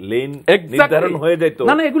একটা লেন নির্ধারণ হয়ে যেত,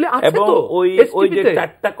 এবং ওই যে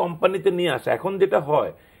 4টা কোম্পানিতে নিয়ে আসে, এখন যেটা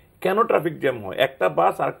হয়, কেন ট্রাফিক জ্যাম হয়? একটা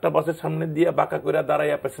বাস আরেকটা বাসের সামনে দিয়ে বাঁকা করে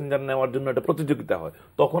দাঁড়াইয়া প্যাসেঞ্জার নেওয়ার জন্য একটা প্রতিযোগিতা হয়,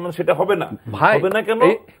 তখন সেটা হবে না। হবে না কেন?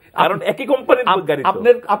 কারণ একই কোম্পানির গাড়ি।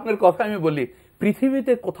 আপনার কথা আমি বলি,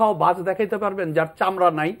 পৃথিবীতে কোথাও বাস দেখাইতে পারবেন যার চামড়া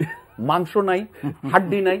নাই, মাংস নাই,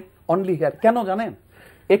 হাড্ডি নাই, অনলি হেয়ার? কেন জানেন?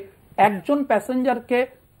 একজন প্যাসেঞ্জারকে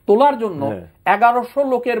তোলার জন্য 1100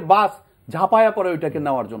 লোকের বাস ঝাঁপায়া পড়ে ওইটাকে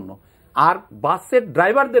নেওয়ার জন্য। আর বাসের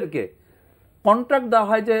ড্রাইভারদেরকে কন্ট্রাক্ট দেওয়া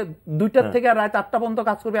হয় যে 2টা থেকে রাত 8টা পর্যন্ত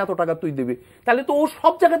কাজ করবে, এত টাকা তুই দিবি। তাহলে তো ও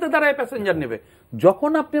সব জায়গাতে দাঁড়ায় প্যাসেঞ্জার নেবে।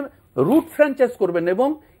 যখন আপনি রুট ফ্র্যাঞ্চাইজ করবেন, এবং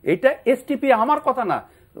এটা এসটিপি আমার কথা না,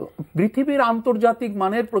 পৃথিবীর আন্তর্জাতিক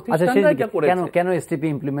মানের প্রতিষ্ঠানরা এটা করেছে। কেন এসটিপি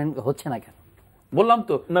ইমপ্লিমেন্ট হচ্ছে না কেন? বললাম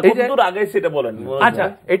তো, আগে সেটা বলেন। আচ্ছা,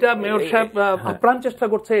 এটা মেয়র সাহেব প্রাণ চেষ্টা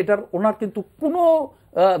করছে, এটার ওনার কিন্তু কোনো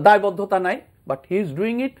দায়বদ্ধতা নাই, but he is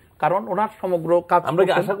doing it, কারণ ওনার সমগ্র কাজ আমরা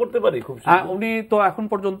কি আশা করতে পারি? উনি তো এখন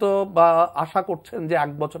পর্যন্ত আশা করছেন যে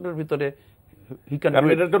 1 বছরের ভিতরে he can কারণ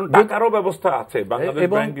do it. এটার জন্য টাকারও ব্যবস্থা আছে, বাংলাদেশ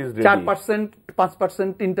এবং ব্যাংক ইজ রেডি। 4%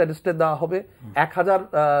 5% ইন্টারেস্টে দেওয়া হবে, 1000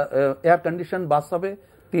 এয়ার কন্ডিশন বাস হবে,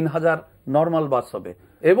 3000 নরমাল বাস হবে,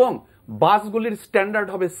 এবং বাসগুলির স্ট্যান্ডার্ড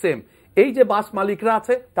হবে সেম। এই যে বাস মালিকরা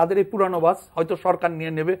আছে তাদের এই পুরানো বাস হয়তো সরকার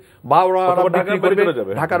নিয়ে নেবে বা ওরা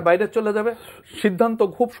ঢাকার বাইরে চলে যাবে। সিদ্ধান্ত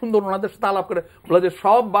খুব সুন্দর, ওনাদের সাথে আলাপ করে বলে যে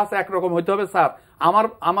সব বাস একরকম হইতে হবে স্যার,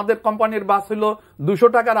 আমাদের কোম্পানির বাস হলো 200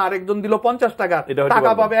 টাকার, আরেকজন দিল 50 টাকা,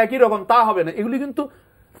 টাকা পাবে একই রকম, তা হবে না। এগুলি কিন্তু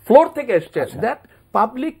ফ্লোর থেকে এসছে। দ্যাট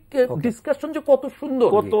পাবলিক ডিসকাশন যে কত সুন্দর,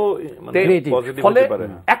 কত ফলে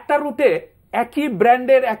একটা রুটে একই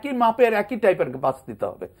ব্র্যান্ডের, একই মাপের, একই টাইপের বাস দিতে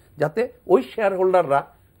হবে, যাতে ওই শেয়ার হোল্ডাররা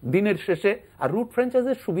দিনের শেষে। আর রুট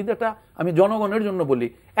ফ্র্যাঞ্চাইজের সুবিধাটা আমি জনগণের জন্য বলি,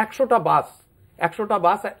 100টা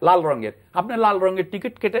বাস লাল রঙের, আপনি লাল রঙের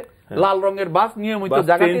টিকিট কেটে লাল রঙের বাস নিয়মিত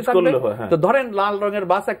জায়গাতেই থাকবে। তো ধরেন লাল রঙের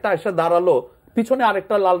বাস একটা এসে দাঁড়ালো, পিছনে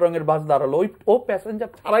আরেকটা লাল রঙের বাস দাঁড়ালো, ও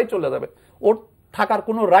প্যাসেঞ্জার ছাড়াই চলে যাবে, ওর কার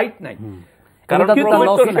কোনো রাইট নাই।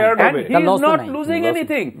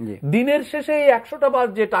 দিনের শেষে 100টা বাস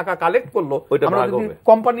যে টাকা কালেক্ট করলো, আমরা যদি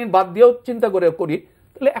কোম্পানির বাদ দিয়েও চিন্তা করে করি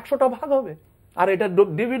তাহলে 100টা ভাগ হবে। আর এটা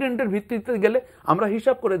ডিভিডেন্ডের ভিত্তিতে গেলে আমরা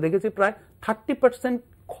হিসাব করে দেখেছি প্রায় 30%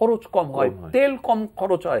 খরচ কম হয়, তেল কম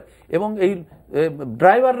খরচ হয়, এবং এই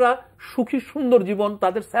ড্রাইভাররা সুখী সুন্দর জীবন,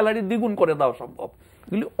 তাদের স্যালারি দ্বিগুণ করে দেওয়া সম্ভব।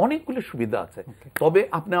 এগুলি অনেকগুলি সুবিধা আছে। তবে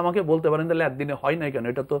আপনি আমাকে বলতে পারেন তাহলে একদিনে হয় নাই কেন,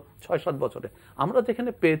 এটা তো 6-7 বছরে। আমরা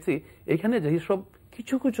যেখানে পেয়েছি এখানে যেসব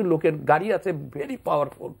কিছু কিছু লোকের গাড়ি আছে ভেরি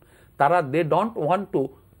পাওয়ারফুল, তারা they don't want to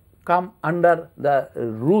come under the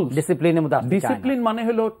rules. Discipline মানে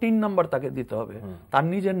হলো 3 নাম্বার তাকে দিতে হবে, তার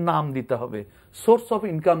নিজের নাম দিতে হবে, সোর্স অফ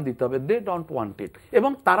ইনকাম দিতে হবে, দে ডোন্ট ওয়ান্ট ইট।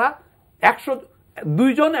 এবং তারা 2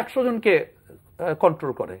 জন 100 জনকে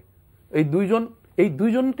কন্ট্রোল করে। এই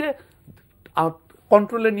দুইজনকে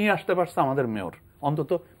কন্ট্রোলে নিয়ে আসতে পারছে আমাদের মেয়র,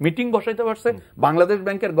 অন্তত মিটিং বসাইতে পারছে। বাংলাদেশ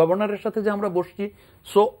ব্যাংকের গভর্নরের সাথে যে আমরা বসছি,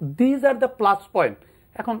 so these are the plus point.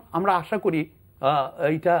 এখন আমরা আশা করি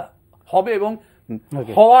এইটা হবে, এবং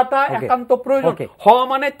হওয়াটা একান্ত প্রয়োজন। হওয়া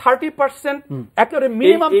মানে 30%, একেবারে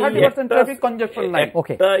মিনিমাম 30% ট্রাফিক কনজেশন নাই।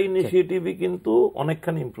 একটা ইনিশিয়েটিভই কিন্তু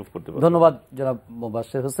অনেকখানি ইমপ্রুভ করতে পারে। ধন্যবাদ জনাব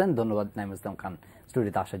মোবাশ্বের হোসেন, ধন্যবাদ নাইম ইসলাম খান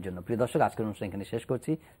স্টুডিওতে আসার জন্য। প্রিয় দর্শক, আজকের অনুষ্ঠান এখানে শেষ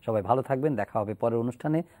করছি। সবাই ভালো থাকবেন, দেখা হবে পরের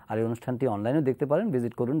অনুষ্ঠানে। আর এই অনুষ্ঠানটি অনলাইনেও দেখতে পারেন,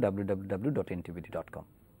 ভিজিট করুন www.ntvd.com।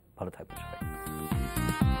 ভালো থাকবেন সবাই।